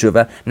do the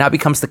Teshuvah, now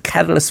becomes the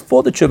catalyst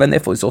for the Teshuvah, and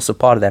therefore is also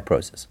part of that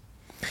process.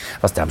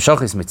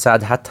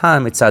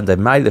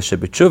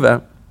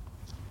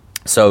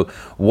 So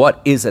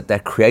what is it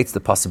that creates the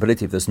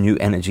possibility of this new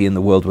energy in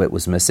the world where it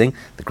was missing?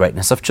 The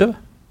greatness of Teshuvah.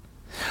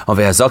 Und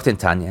wer sagt in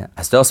Tanya,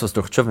 as das was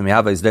durch Teshuvah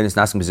mi'ava is learning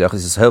nasking bezach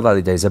is hell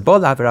validate is a bol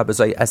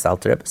averabazai as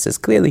Alter Rebbe says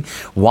clearly.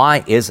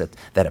 Why is it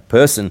that a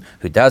person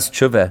who does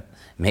Teshuvah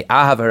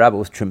me'ahav harabba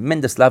with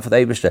tremendous love for the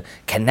Eibishter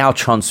can now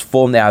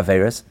transform their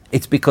averas?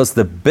 It's because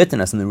the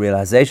bitterness and the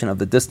realization of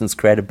the distance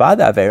created by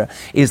the avera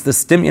is the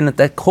stimulant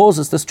that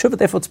causes this Teshuvah.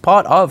 Therefore, it's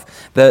part of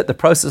the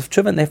process of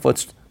Teshuvah, and therefore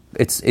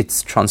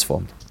it's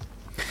transformed.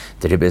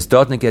 The Rebbe is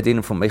dort nicht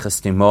gedient von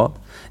meiches timor,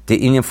 the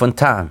inyan von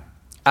tam.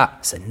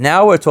 So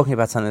now we're talking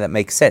about something that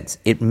makes sense.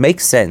 It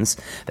makes sense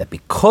that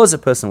because a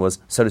person was,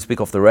 so to speak,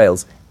 off the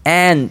rails,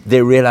 and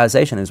their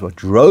realization is what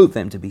drove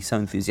them to be so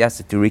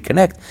enthusiastic to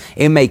reconnect,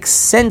 it makes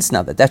sense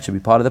now that should be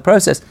part of the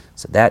process.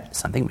 So that's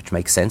something which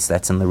makes sense.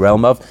 That's in the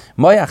realm of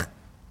moyach,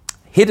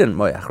 hidden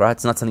moyach, right?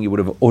 It's not something you would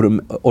have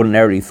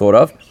ordinarily thought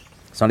of.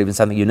 It's not even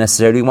something you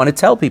necessarily want to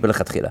tell people.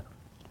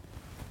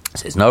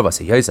 Says no, but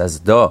he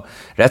says do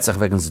retzach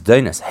wegen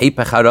zdoines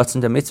hepech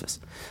haratzen der mitzvahs.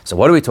 So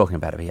what are we talking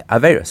about over here?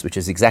 Averis, which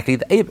is exactly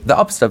the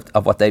opposite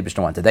of what the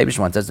Eibishter wanted. The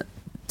Eibishter wanted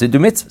to do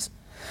mitzvahs.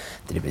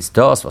 The Rebbe is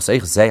das, was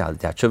ich sehe, al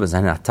der Teshuvah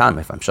seine Atan,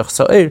 if I'm shach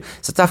so'ir,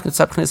 so tafkut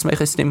tzapchnis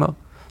meiches timo.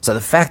 So the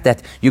fact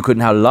that you could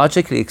now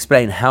logically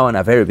explain how an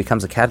Avera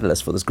becomes a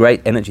catalyst for this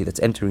great energy that's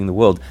entering the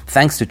world,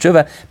 thanks to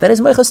Teshuvah, that is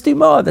meiches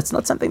timo. That's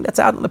not something that's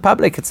out in the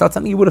public. It's not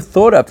something you would have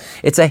thought of.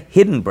 It's a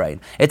hidden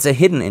brain. It's a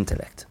hidden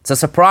intellect. It's a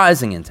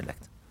surprising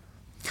intellect.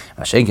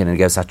 Whereas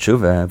Igeres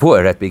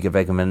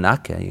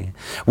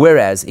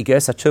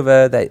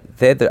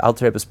HaTeshuvah, the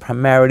Alter Rebbe is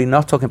primarily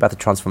not talking about the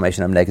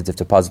transformation of negative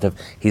to positive.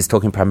 He's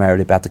talking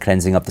primarily about the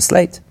cleansing of the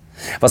slate.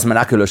 The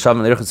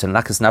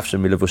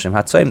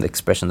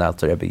expression the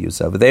Alter Rebbe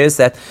used over there is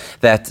that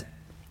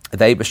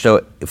they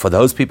bestow, for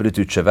those people who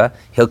do Teshuvah,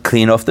 he'll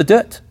clean off the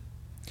dirt.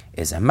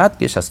 Is a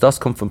matgish as das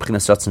kommt from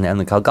Pchinas Ratzon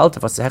and Kalgalte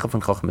was the hecher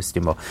von Chochma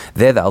Stimo.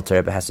 There the Alter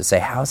Rebbe has to say,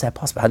 how is that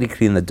possible? How do you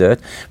clean the dirt?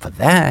 For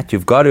that,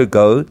 you've got to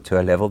go to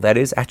a level that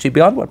is actually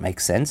beyond what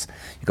makes sense.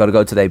 You've got to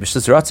go to the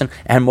Eibishter's Ratzon,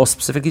 and more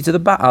specifically to the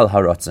Baal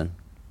HaRatzon.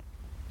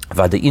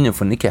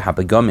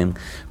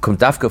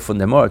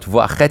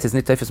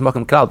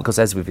 Because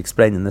as we've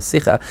explained in the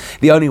Sikha,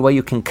 the only way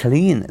you can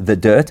clean the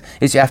dirt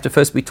is you have to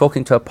first be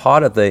talking to a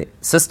part of the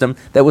system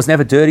that was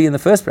never dirty in the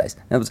first place.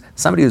 In other words,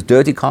 somebody who's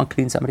dirty can't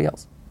clean somebody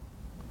else.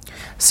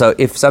 So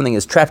if something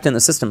is trapped in the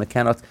system, it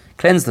cannot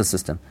cleanse the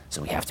system.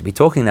 So we have to be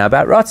talking now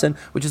about Ratzon,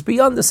 which is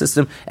beyond the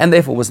system, and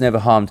therefore was never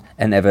harmed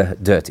and never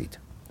dirtied.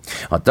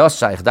 And that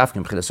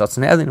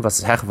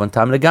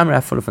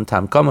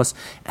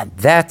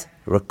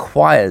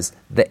requires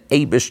the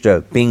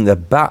Eibishter being the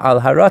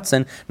Baal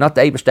HaRatzon, not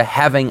the Eibishter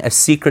having a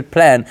secret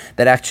plan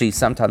that actually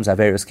sometimes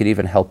Averis could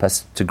even help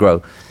us to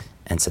grow.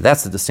 And so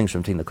that's the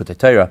distinction between the Kutei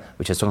Torah,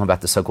 which is talking about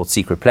the so-called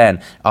secret plan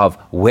of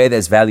where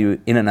there's value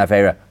in an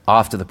Avera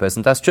after the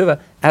person does Teshuvah,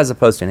 as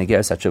opposed to in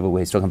Igeres HaTeshuvah, where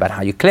he's talking about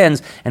how you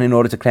cleanse, and in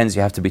order to cleanse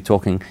you have to be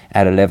talking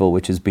at a level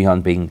which is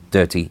beyond being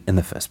dirty in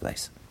the first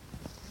place.